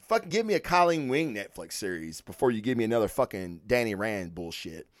 Fucking give me a Colleen Wing Netflix series before you give me another fucking Danny Rand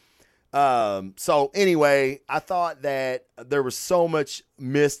bullshit. So anyway, I thought that there was so much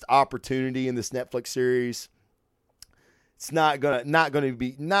missed opportunity in this Netflix series. It's not gonna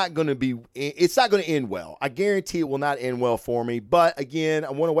end well. I guarantee it will not end well for me. But again,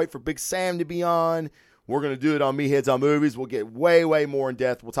 I want to wait for Big Sam to be on. We're gonna do it on Meatheads on Movies. We'll get way more in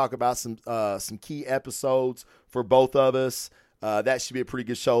depth. We'll talk about some key episodes for both of us. That should be a pretty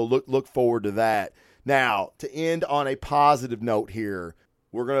good show. Look forward to that. Now, to end on a positive note here,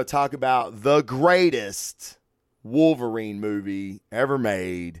 we're going to talk about the greatest Wolverine movie ever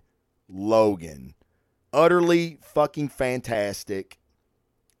made, Logan. Utterly fucking fantastic.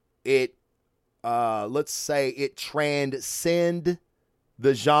 It, let's say it transcends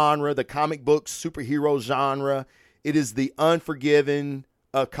the genre, the comic book superhero genre. It is the Unforgiven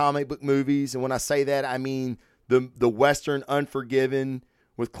of comic book movies. And when I say that, I mean the Western Unforgiven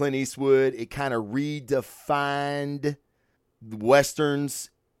with Clint Eastwood. It kind of redefined Westerns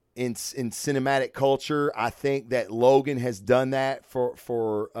in cinematic culture. I think that Logan has done that for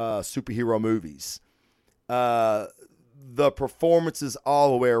superhero movies. The performances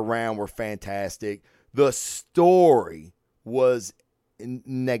all the way around were fantastic. The story was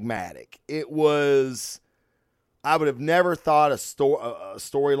enigmatic. It was, I would have never thought a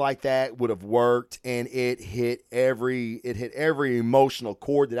story like that would have worked, and it hit every emotional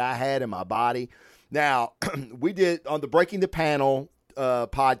chord that I had in my body. Now, we did on the Breaking the Panel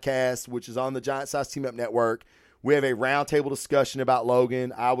podcast, which is on the Giant Size Team Up Network. We have a roundtable discussion about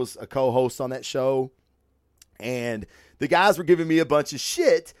Logan. I was a co-host on that show, and the guys were giving me a bunch of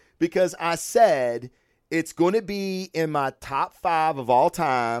shit because I said it's going to be in my top 5 of all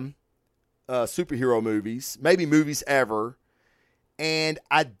time superhero movies, maybe movies ever, and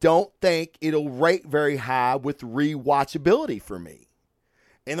I don't think it'll rate very high with rewatchability for me.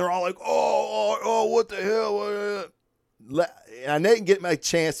 And they're all like, oh, what the hell? And I didn't get my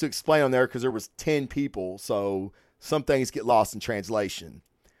chance to explain on there because there was 10 people, so some things get lost in translation.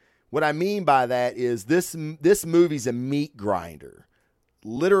 What I mean by that is this movie's a meat grinder,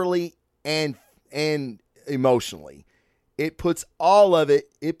 literally and emotionally. It puts all of it,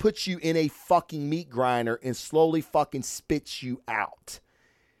 it puts you in a fucking meat grinder and slowly fucking spits you out.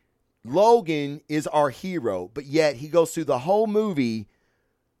 Logan is our hero, but yet he goes through the whole movie.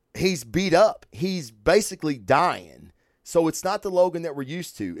 He's beat up. He's basically dying. So it's not the Logan that we're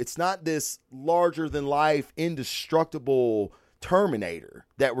used to. It's not this larger than life, indestructible Terminator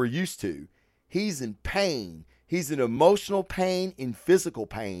that we're used to. He's in pain. He's in emotional pain, in physical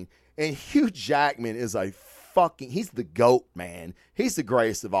pain. And Hugh Jackman is he's the GOAT, man. He's the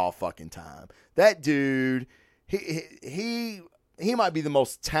greatest of all fucking time. That dude, he might be the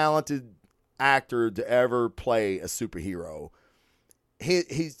most talented actor to ever play a superhero.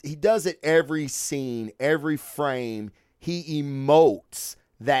 He does it every scene, every frame. He emotes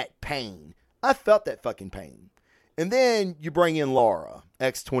that pain. I felt that fucking pain. And then you bring in Laura,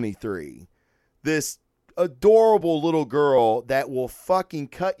 X-23, this adorable little girl that will fucking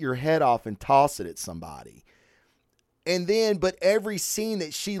cut your head off and toss it at somebody. And then, but every scene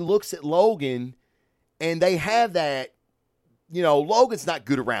that she looks at Logan and they have that, Logan's not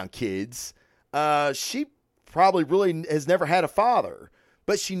good around kids. She probably really has never had a father,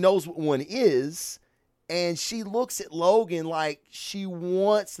 but she knows what one is. And she looks at Logan like she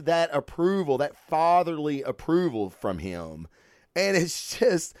wants that approval, that fatherly approval from him. And it's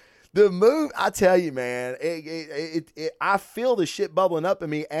just The move, I tell you, man, I feel the shit bubbling up in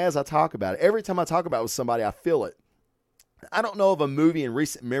me as I talk about it. Every time I talk about it with somebody, I feel it. I don't know of a movie in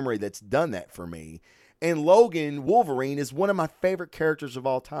recent memory that's done that for me. And Logan Wolverine is one of my favorite characters of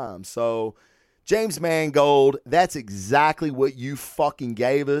all time. So, James Mangold, that's exactly what you fucking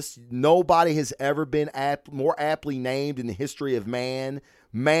gave us. Nobody has ever been more aptly named in the history of man.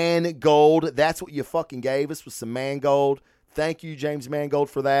 Mangold, that's what you fucking gave us, with some Mangold. Thank you, James Mangold,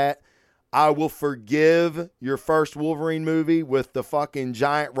 for that. I will forgive your first Wolverine movie with the fucking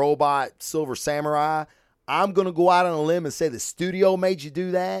giant robot Silver Samurai. I'm going to go out on a limb and say the studio made you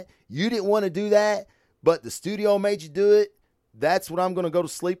do that. You didn't want to do that, but the studio made you do it. That's what I'm going to go to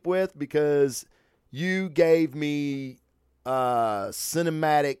sleep with, because you gave me a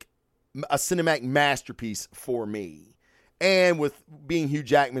cinematic masterpiece for me. And with being Hugh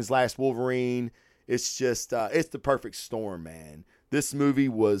Jackman's last Wolverine, it's just, it's the perfect storm, man. This movie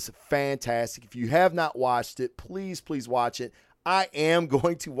was fantastic. If you have not watched it, please watch it. I am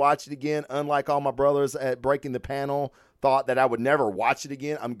going to watch it again. Unlike all my brothers at Breaking the Panel thought that I would never watch it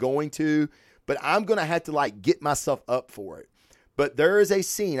again. I'm going to, but I'm going to have to get myself up for it. But there is a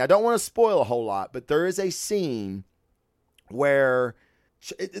scene, I don't want to spoil a whole lot, but there is a scene where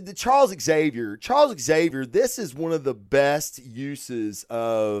Charles Xavier, this is one of the best uses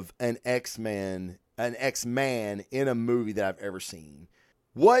of an X-Man in a movie that I've ever seen.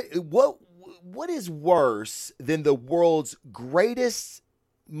 What is worse than the world's greatest,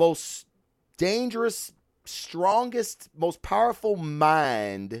 most dangerous, strongest, most powerful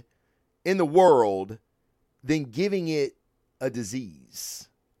mind in the world than giving it a disease,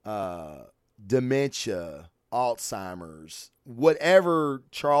 dementia, Alzheimer's, whatever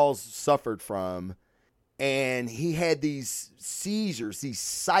Charles suffered from. And he had these seizures, these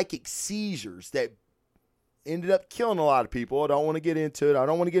psychic seizures that ended up killing a lot of people. I don't want to get into it. I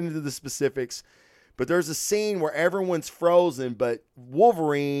don't want to get into the specifics, but there's a scene where everyone's frozen, but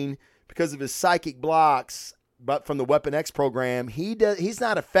Wolverine, because of his psychic blocks, but from the Weapon X program, he's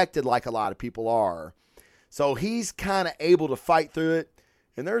not affected like a lot of people are. So he's kind of able to fight through it.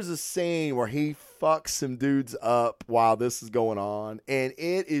 And there's a scene where he fucks some dudes up while this is going on. And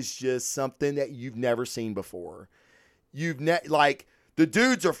it is just something that you've never seen before. The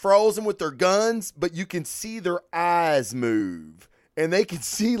dudes are frozen with their guns, but you can see their eyes move. And they can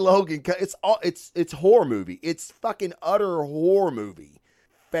see Logan. It's horror movie. It's fucking utter horror movie.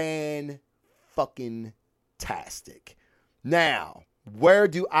 Fan-fucking-tastic. Now, where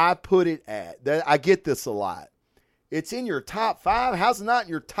do I put it at? I get this a lot. It's in your top 5. How's it not in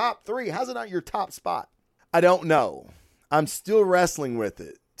your top 3? How's it not in your top spot? I don't know. I'm still wrestling with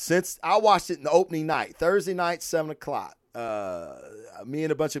it. Since I watched it in the opening night, Thursday night, 7 o'clock. Me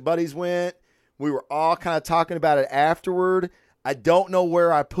and a bunch of buddies went. We were all kind of talking about it afterward. I don't know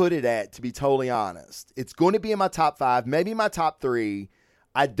where I put it at, to be totally honest. It's going to be in my top 5, maybe my top 3.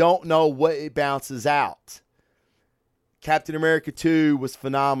 I don't know what it bounces out. Captain America 2 was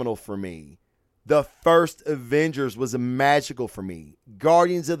phenomenal for me. The first Avengers was magical for me.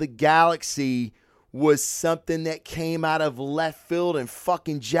 Guardians of the Galaxy was something that came out of left field and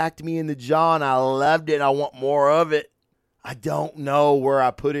fucking jacked me in the jaw, and I loved it. I want more of it. I don't know where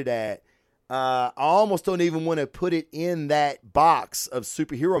I put it at. I almost don't even want to put it in that box of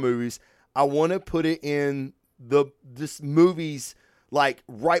superhero movies. I want to put it in this movies like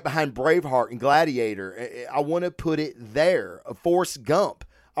right behind Braveheart and Gladiator. I want to put it there. Forrest Gump.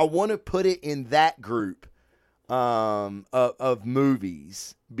 I want to put it in that group of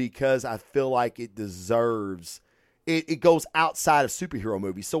movies, because I feel like it deserves it goes outside of superhero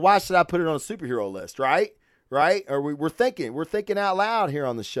movies. So why should I put it on a superhero list, right? Or we're thinking out loud here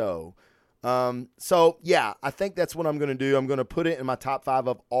on the show. So yeah, I think that's what I'm going to do. I'm going to put it in my top 5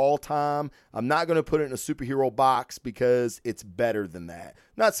 of all time. I'm not going to put it in a superhero box because it's better than that.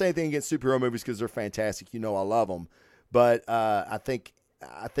 I'm not saying anything against superhero movies because they're fantastic. You know, I love them, but I think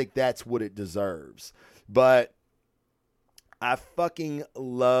that's what it deserves. But I fucking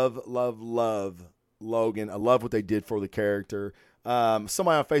love Logan. I love what they did for the character.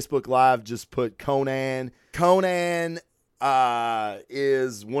 Somebody on Facebook Live just put Conan. Conan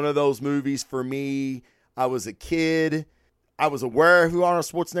is one of those movies for me. I was a kid. I was aware of who Arnold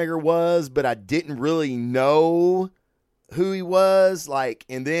Schwarzenegger was, but I didn't really know who he was.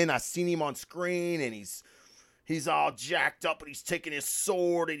 And then I seen him on screen, and he's all jacked up, and he's taking his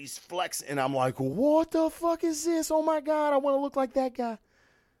sword, and he's flexing, and I'm like, what the fuck is this? Oh my God, I want to look like that guy.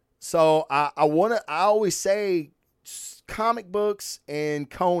 So I always say comic books and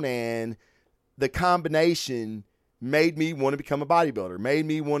Conan, the combination made me want to become a bodybuilder, made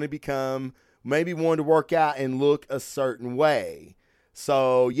me want to work out and look a certain way.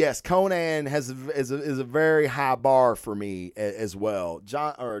 So yes, Conan is a very high bar for me as well.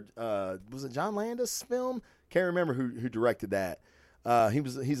 Was it John Landis' film? Can't remember who directed that.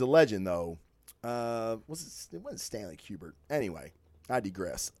 He's a legend though. It wasn't Stanley Kubrick. Anyway, I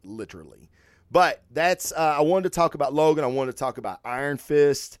digress literally. But that's I wanted to talk about Logan. I wanted to talk about Iron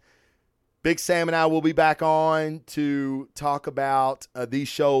Fist. Big Sam and I will be back on to talk about these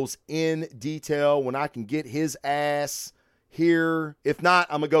shows in detail when I can get his ass here. If not,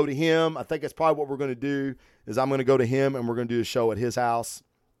 I'm going to go to him. I think that's probably what we're going to do is I'm going to go to him and we're going to do a show at his house.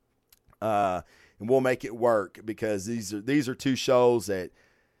 And we'll make it work because these are two shows that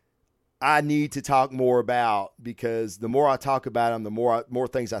I need to talk more about because the more I talk about them, the more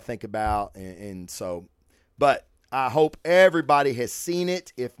things I think about. And so, but I hope everybody has seen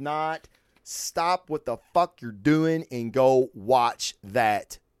it. If not, stop what the fuck you're doing and go watch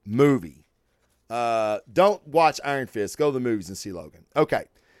that movie. Don't watch Iron Fist. Go to the movies and see Logan. Okay.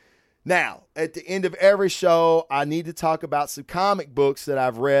 Now, at the end of every show, I need to talk about some comic books that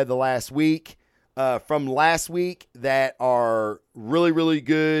I've read the last week, from last week that are really, really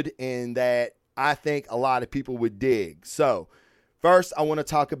good and that I think a lot of people would dig. So, first, I want to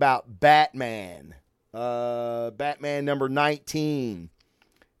talk about Batman. Batman number 19.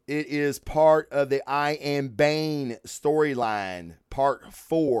 It is part of the I Am Bane storyline, part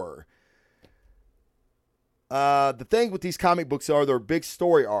 4. The thing with these comic books are they're big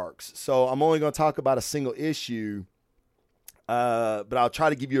story arcs. So I'm only going to talk about a single issue, but I'll try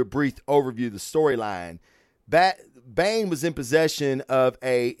to give you a brief overview of the storyline. Bane was in possession of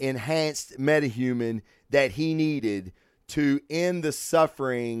a enhanced metahuman that he needed to end the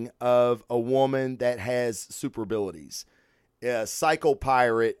suffering of a woman that has super abilities. A psycho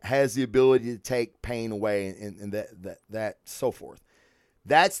pirate has the ability to take pain away and that so forth.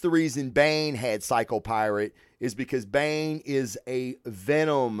 That's the reason Bane had Psycho Pirate, is because Bane is a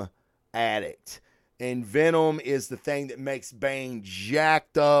venom addict. And venom is the thing that makes Bane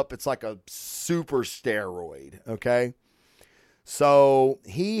jacked up. It's like a super steroid, okay? So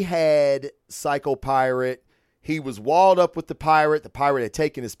he had Psycho Pirate. He was walled up with the pirate. The pirate had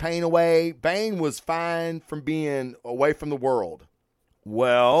taken his pain away. Bane was fine from being away from the world.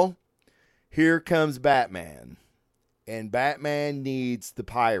 Well, here comes Batman. And Batman needs the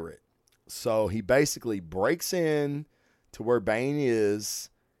pirate. So he basically breaks in to where Bane is,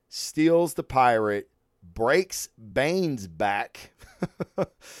 steals the pirate, breaks Bane's back,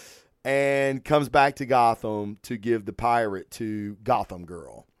 and comes back to Gotham to give the pirate to Gotham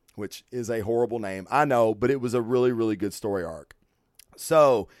Girl, which is a horrible name. I know, but it was a really, really good story arc.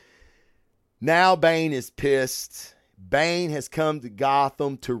 So now Bane is pissed. Bane has come to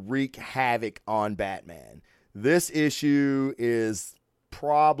Gotham to wreak havoc on Batman. This issue is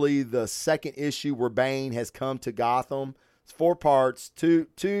probably the second issue where Bane has come to Gotham. It's 4 parts.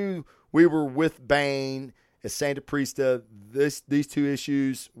 Two we were with Bane as Santa Prista. These 2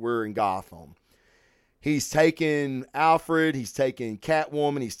 issues were in Gotham. He's taken Alfred. He's taken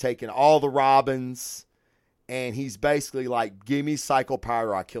Catwoman. He's taken all the Robins. And he's basically like, give me Psycho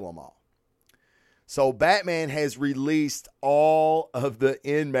Pirate, I'll kill them all. So Batman has released all of the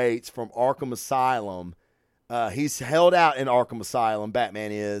inmates from Arkham Asylum. He's held out in Arkham Asylum,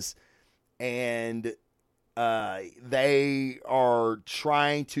 Batman is, and they are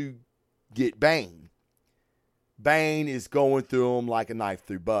trying to get Bane. Bane is going through them like a knife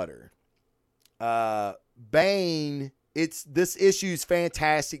through butter. Bane, this issue's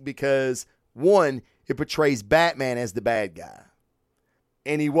fantastic because, one, it portrays Batman as the bad guy.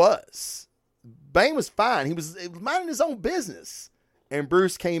 And he was. Bane was fine. He was minding his own business. And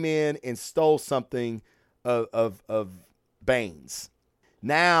Bruce came in and stole something of Bane's.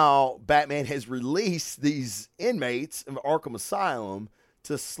 Now Batman has released these inmates of Arkham Asylum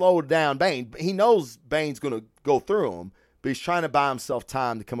to slow down Bane. He knows Bane's going to go through them, but he's trying to buy himself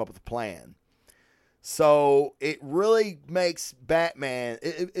time to come up with a plan. So it really makes Batman,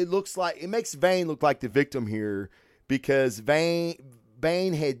 it makes Bane look like the victim here because Bane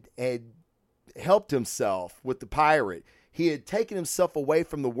had helped himself with the pirate. He had taken himself away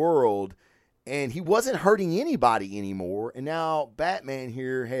from the world and he wasn't hurting anybody anymore. And now Batman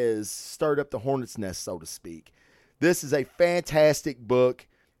here has stirred up the hornet's nest, so to speak. This is a fantastic book.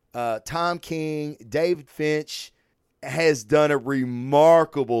 Tom King, David Finch has done a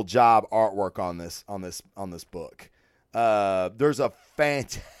remarkable job artwork on this book. There's a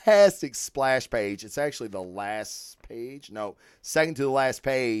fantastic splash page. It's actually the last page. No, second to the last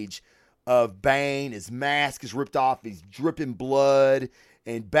page of Bane. His mask is ripped off. He's dripping blood.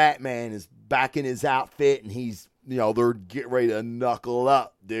 And Batman is back in his outfit, and he's, they're getting ready to knuckle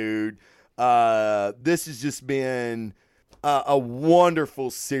up, dude. This has just been A wonderful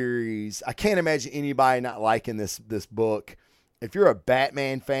series. I can't imagine anybody not liking this book. If you're a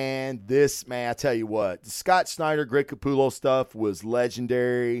Batman fan, this, man, I tell you what, the Scott Snyder, Greg Capullo stuff was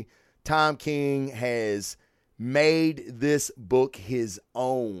legendary. Tom King has made this book his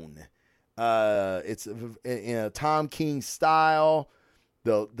own. It's in a Tom King style.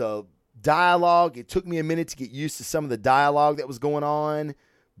 The dialogue, it took me a minute to get used to some of the dialogue that was going on,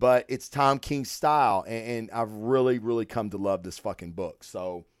 but it's Tom King style, and I've really, really come to love this fucking book.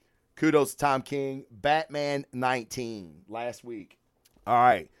 So kudos to Tom King. Batman 19 last week. All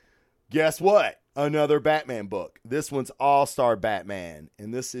right. Guess what? Another Batman book. This one's All-Star Batman,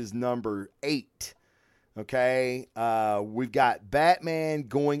 and this is number 8. Okay. We've got Batman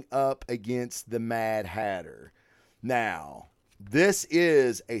going up against the Mad Hatter. Now, this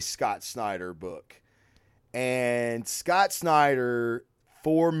is a Scott Snyder book, and Scott Snyder,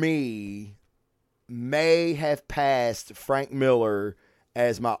 for me, may have passed Frank Miller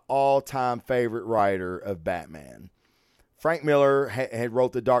as my all-time favorite writer of Batman. Frank Miller had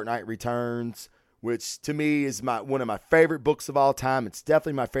wrote The Dark Knight Returns, which to me is one of my favorite books of all time. It's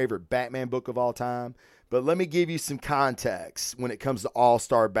definitely my favorite Batman book of all time. But let me give you some context when it comes to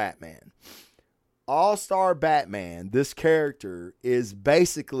All-Star Batman. All-Star Batman, this character, is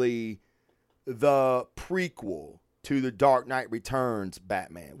basically the prequel to the Dark Knight Returns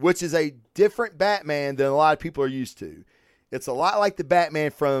Batman, which is a different Batman than a lot of people are used to. It's a lot like the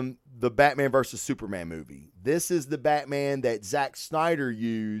Batman from the Batman vs. Superman movie. This is the Batman that Zack Snyder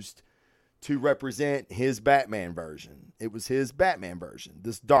used to represent his Batman version. It was his Batman version,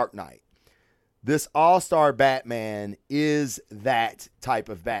 this Dark Knight. This All-Star Batman is that type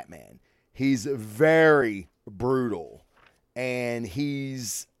of Batman. He's very brutal, and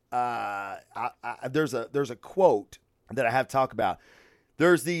he's there's a quote that I have to talk about.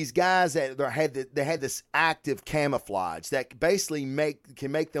 There's these guys that had this active camouflage that basically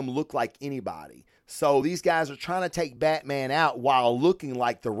can make them look like anybody. So these guys are trying to take Batman out while looking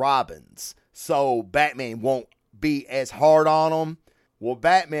like the Robins, so Batman won't be as hard on them. Well,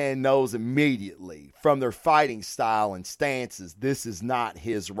 Batman knows immediately from their fighting style and stances, this is not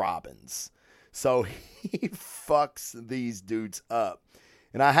his Robins. So he fucks these dudes up.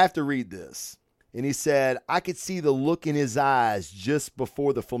 And I have to read this. And he said, I could see the look in his eyes just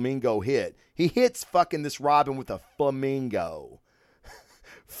before the flamingo hit. He hits fucking this Robin with a flamingo.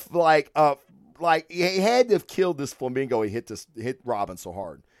 like he had to have killed this flamingo. He hit Robin so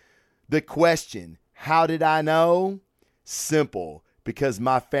hard. The question, how did I know? Simple. Because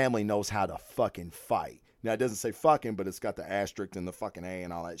my family knows how to fucking fight. Now, it doesn't say fucking, but it's got the asterisk and the fucking A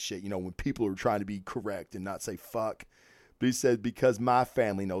and all that shit. You know, when people are trying to be correct and not say fuck. But he said, because my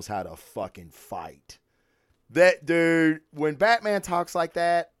family knows how to fucking fight. That dude, when Batman talks like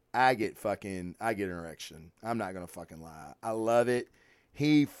that, I get an erection. I'm not going to fucking lie. I love it.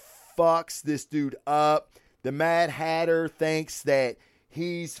 He fucks this dude up. The Mad Hatter thinks that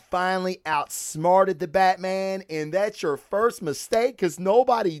he's finally outsmarted the Batman, and that's your first mistake because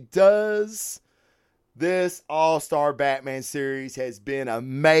nobody does. This All-Star Batman series has been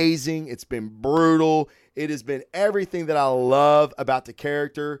amazing. It's been brutal. It has been everything that I love about the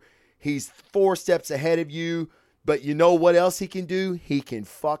character. He's 4 steps ahead of you, but you know what else he can do? He can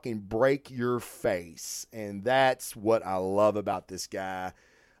fucking break your face, and that's what I love about this guy.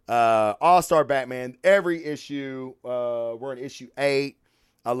 All-Star Batman, every issue. We're in issue 8.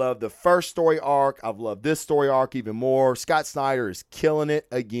 I love the first story arc. I've loved this story arc even more. Scott Snyder is killing it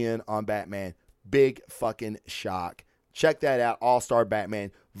again on Batman. Big fucking shock. Check that out. All-Star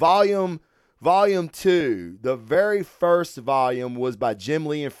Batman. Volume 2. The very first volume was by Jim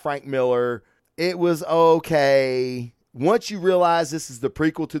Lee and Frank Miller. It was okay. Once you realize this is the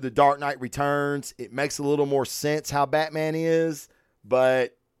prequel to The Dark Knight Returns, it makes a little more sense how Batman is.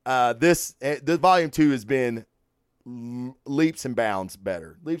 But this volume 2 has been leaps and bounds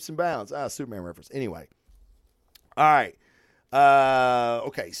better. Leaps and bounds. Superman reference. Anyway. All right.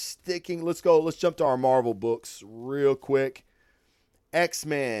 Okay. Let's go. Let's jump to our Marvel books real quick.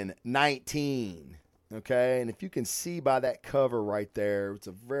 X-Men 19. Okay. And if you can see by that cover right there, it's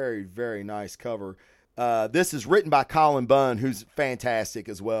a very, very nice cover. This is written by Colin Bunn, who's fantastic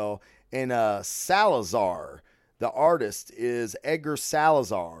as well. And Salazar, the artist, is Edgar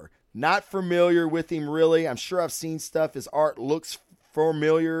Salazar. Not familiar with him, really. I'm sure I've seen stuff. His art looks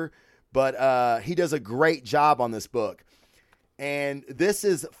familiar, but he does a great job on this book. And this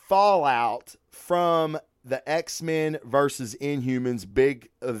is fallout from the X-Men versus Inhumans big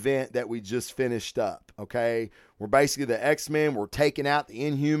event that we just finished up, okay? We're basically the X-Men. We're taking out the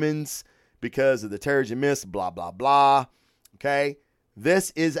Inhumans because of the Terrigen Mist, blah, blah, blah, okay?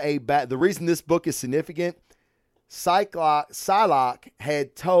 This is the reason this book is significant, Psylocke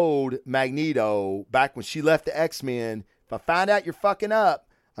had told Magneto back when she left the X-Men, if I find out you're fucking up,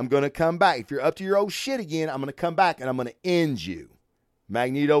 I'm going to come back. If you're up to your old shit again, I'm going to come back and I'm going to end you.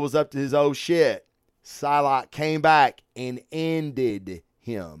 Magneto was up to his old shit. Psylocke came back and ended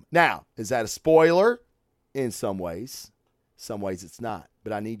him. Now, is that a spoiler? In some ways. Some ways it's not.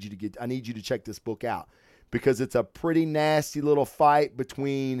 But I need you to check this book out because it's a pretty nasty little fight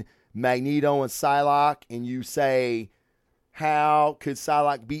between Magneto and Psylocke, and you say, how could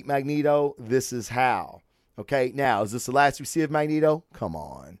Psylocke beat Magneto? This is how. Okay, now, is this the last we see of Magneto? Come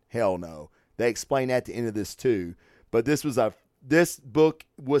on. Hell no. They explain that at the end of this too. But this book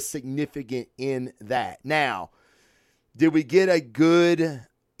was significant in that. Now, did we get a good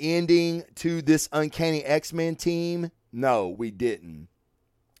ending to this Uncanny X-Men team? No, we didn't.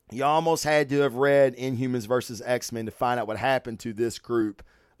 You almost had to have read Inhumans versus X-Men to find out what happened to this group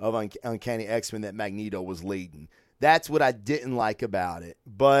of Uncanny X-Men that Magneto was leading. That's what I didn't like about it.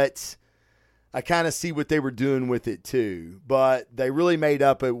 But I kind of see what they were doing with it too. But they really made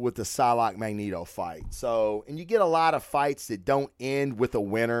up it with the Psylocke Magneto fight. So, and you get a lot of fights that don't end with a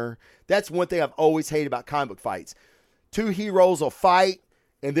winner. That's one thing I've always hated about comic book fights. Two heroes will fight,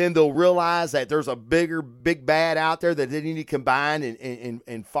 and then they'll realize that there's a big bad out there that they need to combine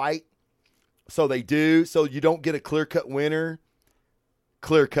and fight. So they do. So you don't get a clear-cut winner.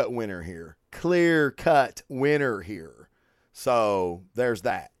 Clear-cut winner here. Clear-cut winner here. So there's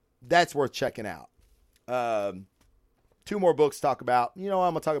that. That's worth checking out. Two more books to talk about. I'm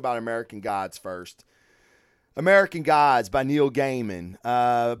going to talk about American Gods first. American Gods by Neil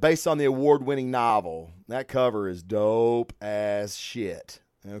Gaiman. Based on the award-winning novel. That cover is dope as shit.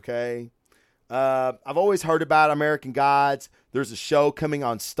 Okay? I've always heard about American Gods. There's a show coming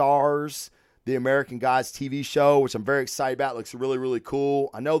on Starz. The American Gods TV show, which I'm very excited about. It looks really, really cool.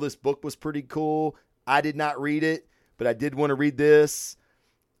 I know this book was pretty cool. I did not read it, but I did want to read this.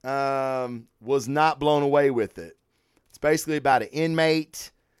 Was not blown away with it. It's basically about an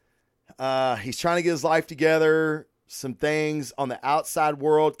inmate. He's trying to get his life together. Some things on the outside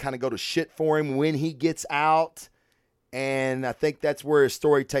world kind of go to shit for him when he gets out. And I think that's where his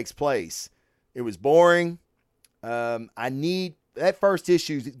story takes place. It was boring. That first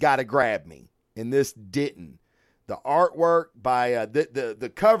issue's got to grab me. And this didn't. The artwork by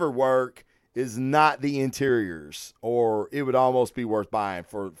the cover work is not the interiors, or it would almost be worth buying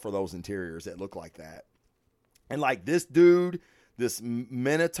for those interiors that look like that. And like this dude, this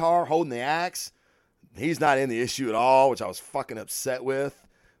Minotaur holding the axe, he's not in the issue at all, which I was fucking upset with.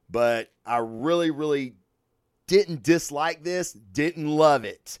 But I really, really didn't dislike this, didn't love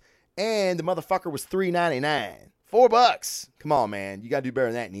it. And the motherfucker was $3.99. $4. Come on, man. You got to do better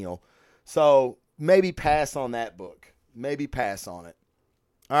than that, Neil. So maybe pass on that book. Maybe pass on it.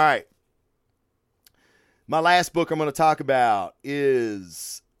 All right. My last book I'm going to talk about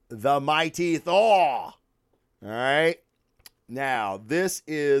is The Mighty Thor. All right. Now, this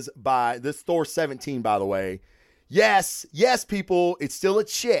Thor 17, by the way. Yes, people, it's still a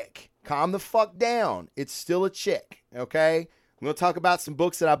chick. Calm the fuck down. It's still a chick. Okay. I'm going to talk about some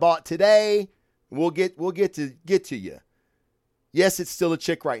books that I bought today. We'll get to you. Yes, it's still a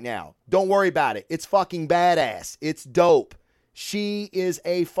chick right now. Don't worry about it. It's fucking badass. It's dope. She is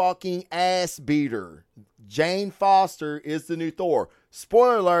a fucking ass beater. Jane Foster is the new Thor.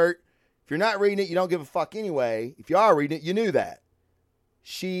 Spoiler alert. If you're not reading it, you don't give a fuck anyway. If you are reading it, you knew that.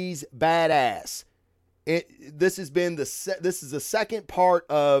 She's badass. This is the second part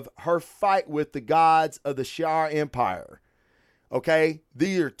of her fight with the gods of the Shi'ar Empire. Okay?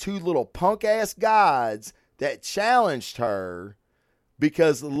 These are two little punk-ass gods that challenged her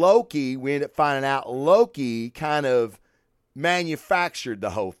because Loki, we ended up finding out Loki kind of manufactured the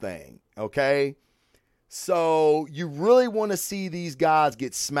whole thing. Okay? So you really want to see these guys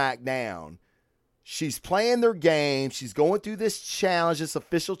get smacked down. She's playing their game. She's going through this challenge, this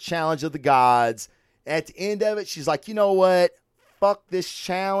official challenge of the gods. At the end of it, she's like, you know what? Fuck this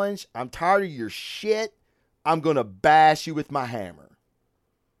challenge. I'm tired of your shit. I'm going to bash you with my hammer.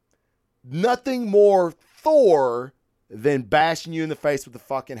 Nothing more Thor than bashing you in the face with the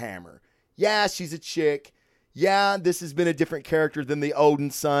fucking hammer. Yeah, she's a chick. Yeah, this has been a different character than the Odin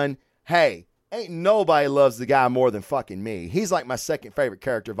son. Hey, ain't nobody loves the guy more than fucking me. He's like my second favorite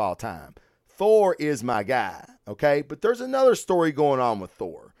character of all time. Thor is my guy, okay? But there's another story going on with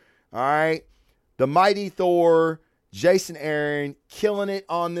Thor, all right? The Mighty Thor, Jason Aaron, killing it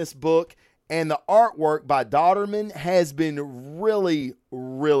on this book. And the artwork by Dodderman has been really,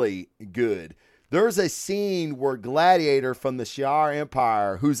 really good. There's a scene where Gladiator from the Shi'ar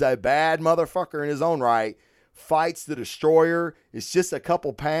Empire, who's a bad motherfucker in his own right, fights the Destroyer. It's just a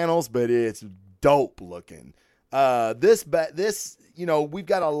couple panels, but it's dope looking. This, we've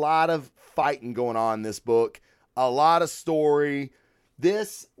got a lot of fighting going on in this book, a lot of story.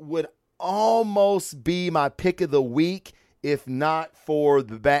 This would almost be my pick of the week if not for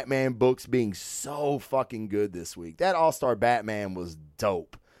the Batman books being so fucking good this week. That All-Star Batman was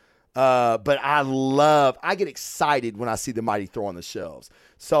dope. But I get excited when I see the Mighty Thor on the shelves.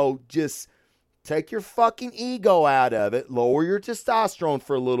 So just take your fucking ego out of it, lower your testosterone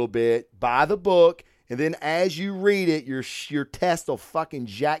for a little bit, buy the book, and then as you read it, your test will fucking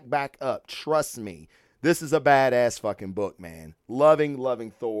jack back up. Trust me. This is a badass fucking book, man.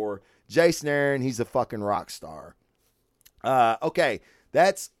 Loving Thor. Jason Aaron, he's a fucking rock star. Okay,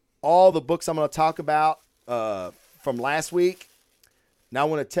 that's all the books I'm going to talk about from last week. Now I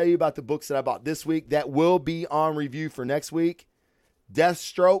want to tell you about the books that I bought this week that will be on review for next week.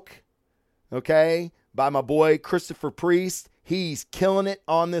 Deathstroke, okay, by my boy Christopher Priest. He's killing it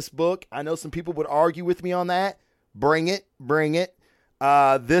on this book. I know some people would argue with me on that. Bring it.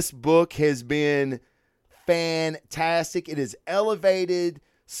 This book has been fantastic. It has elevated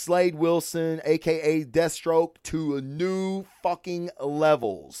Slade Wilson, a.k.a. Deathstroke, to a new fucking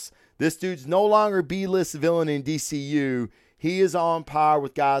levels. This dude's no longer B-list villain in DCU. He is on par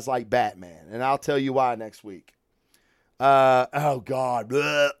with guys like Batman, and I'll tell you why next week. Oh, God.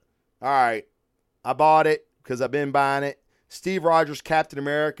 Blech. All right. I bought it because I've been buying it. Steve Rogers, Captain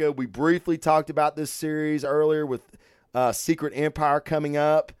America. We briefly talked about this series earlier with Secret Empire coming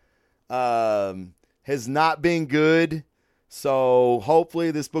up. Has not been good. So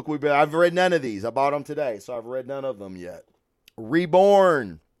hopefully this book will be. I've read none of these. I bought them today, so I've read none of them yet.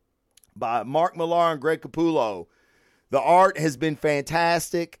 Reborn by Mark Millar and Greg Capullo. The art has been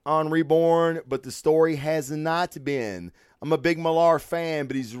fantastic on Reborn, but the story has not been. I'm a big Millar fan,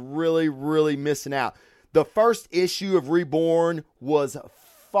 but he's really, really missing out. The first issue of Reborn was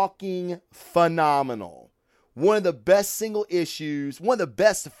fucking phenomenal. One of the best single issues, one of the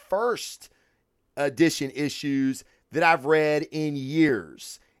best first edition issues that I've read in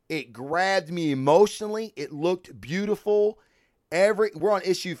years. It grabbed me emotionally. It looked beautiful. We're on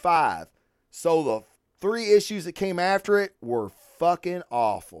issue 5. So the 3 issues that came after it were fucking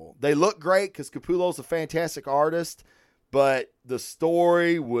awful. They look great because Capullo's a fantastic artist, but the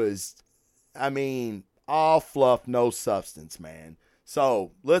story was, all fluff, no substance, man.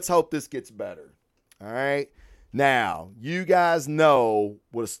 So let's hope this gets better. All right. Now, you guys know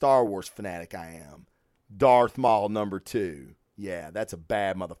what a Star Wars fanatic I am. Darth Maul number 2. Yeah, that's a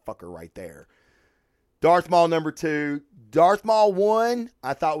bad motherfucker right there. Darth Maul number 2. Darth Maul 1,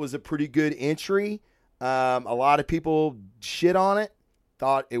 I thought was a pretty good entry. A lot of people shit on it.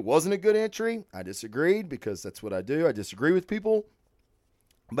 Thought it wasn't a good entry. I disagreed because that's what I do. I disagree with people.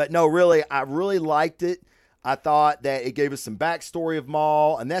 But no, really, I really liked it. I thought that it gave us some backstory of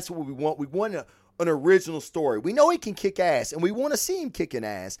Maul, and that's what we want. We want an original story. We know he can kick ass, and we want to see him kicking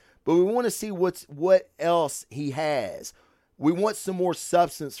ass, but we want to see what else he has. We want some more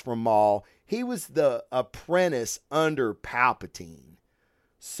substance from Maul. He was the apprentice under Palpatine.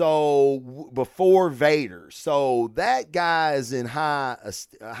 So before Vader. So that guy is in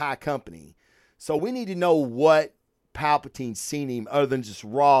high company. So we need to know what Palpatine's seen him other than just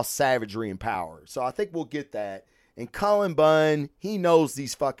raw savagery and power. So I think we'll get that. And Cullen Bunn, he knows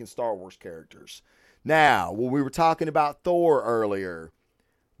these fucking Star Wars characters. Now, when we were talking about Thor earlier,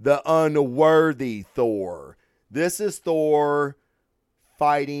 the unworthy Thor. This is Thor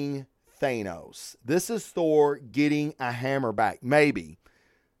fighting Thanos. This is Thor getting a hammer back. Maybe.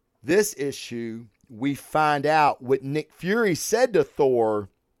 This issue, we find out what Nick Fury said to Thor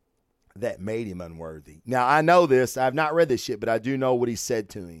that made him unworthy. Now, I know this. I've not read this shit, but I do know what he said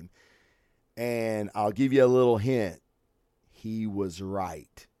to him. And I'll give you a little hint. He was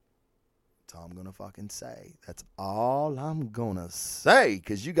right. That's all I'm going to fucking say. That's all I'm going to say,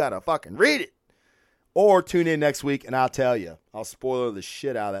 because you got to fucking read it. Or tune in next week, and I'll tell you. I'll spoiler the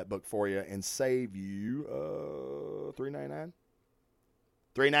shit out of that book for you and save you $3.99?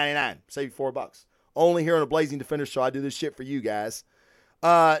 $3.99. Save you $4. Only here on the Blazing Defender Show. I do this shit for you guys.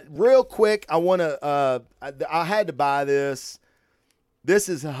 Real quick, I want to, I had to buy this. This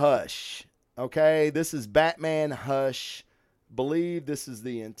is Hush. Okay. This is Batman Hush. Believe this is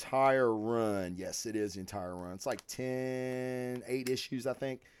the entire run. Yes, it is the entire run. It's like 8 issues, I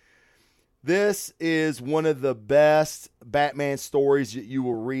think. This is one of the best Batman stories that you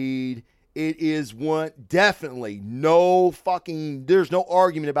will read. It is definitely there's no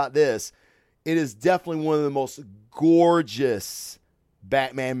argument about this. It is definitely one of the most gorgeous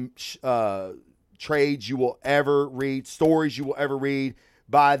Batman trades you will ever read, stories you will ever read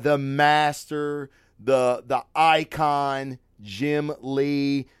by the master, the icon, Jim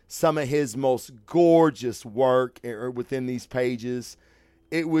Lee, some of his most gorgeous work within these pages.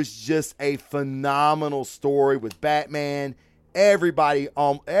 It was just a phenomenal story with Batman. Everybody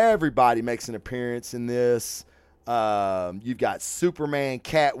makes an appearance in this. You've got Superman,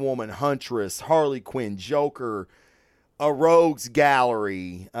 Catwoman, Huntress, Harley Quinn, Joker, a Rogues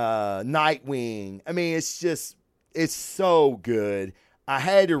Gallery, Nightwing. I mean, it's so good. I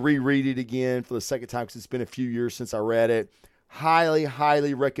had to reread it again for the second time because it's been a few years since I read it. Highly,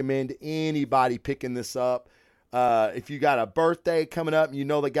 highly recommend anybody picking this up. If you got a birthday coming up and you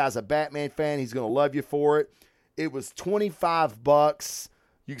know the guy's a Batman fan, he's going to love you for it. It was $25.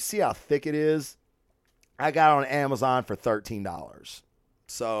 You can see how thick it is. I got it on Amazon for $13.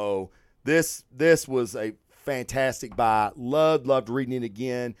 So this was a fantastic buy. Loved reading it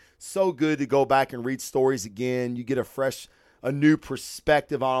again. So good to go back and read stories again. You get a new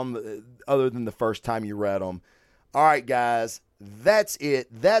perspective on them other than the first time you read them. All right, guys, that's it.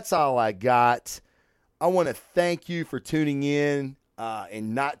 That's all I got. I want to thank you for tuning in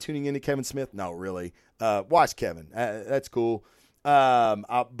and not tuning in to Kevin Smith. No, really. Watch Kevin. That's cool.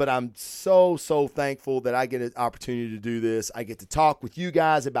 But I'm so thankful that I get an opportunity to do this. I get to talk with you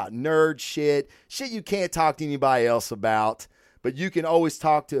guys about nerd shit you can't talk to anybody else about, but you can always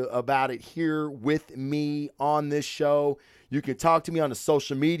talk about it here with me on this show. You can talk to me on the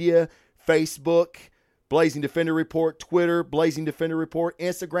social media, Facebook, Blazing Defender Report, Twitter, Blazing Defender Report,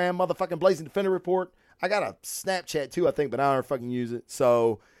 Instagram, motherfucking Blazing Defender Report. I got a Snapchat too, I think, but I don't fucking use it.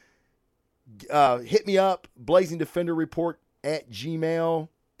 So hit me up, Blazing Defender Report @gmail.com.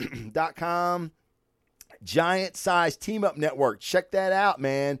 Giant Size Team Up Network. Check that out,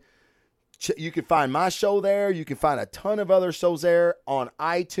 man. You can find my show there. You can find a ton of other shows there on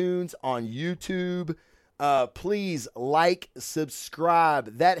iTunes, on YouTube. Please like,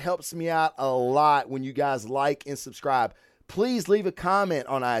 subscribe. That helps me out a lot when you guys like and subscribe. Please leave a comment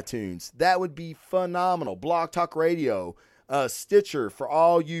on iTunes. That would be phenomenal. Blog Talk Radio, Stitcher for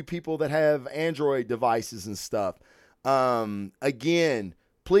all you people that have Android devices and stuff. Again,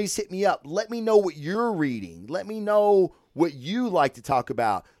 please hit me up. Let me know what you're reading. Let me know what you like to talk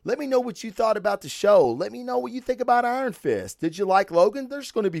about. Let me know what you thought about the show. Let me know what you think about Iron Fist. Did you like Logan?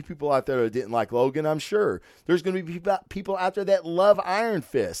 There's going to be people out there that didn't like Logan, I'm sure. There's going to be people out there that love Iron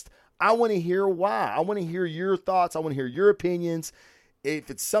Fist. I want to hear why. I want to hear your thoughts. I want to hear your opinions.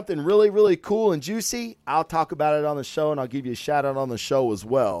 If it's something really, really cool and juicy, I'll talk about it on the show, and I'll give you a shout out on the show as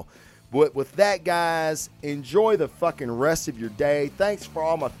well. But with that, guys, enjoy the fucking rest of your day. Thanks for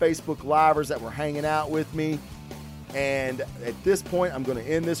all my Facebook livers that were hanging out with me. And at this point, I'm going to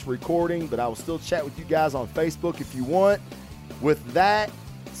end this recording, but I will still chat with you guys on Facebook if you want. With that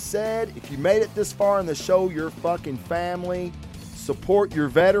said, if you made it this far in the show, you're fucking family. Support your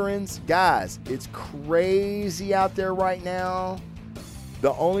veterans. Guys, it's crazy out there right now.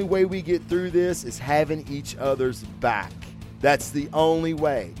 The only way we get through this is having each other's back. That's the only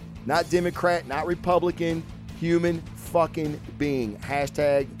way. Not Democrat, not Republican, human fucking being.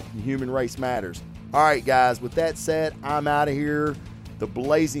 Hashtag human race matters. All right, guys, with that said, I'm out of here. The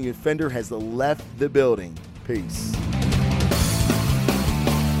Blazing Defender has left the building. Peace.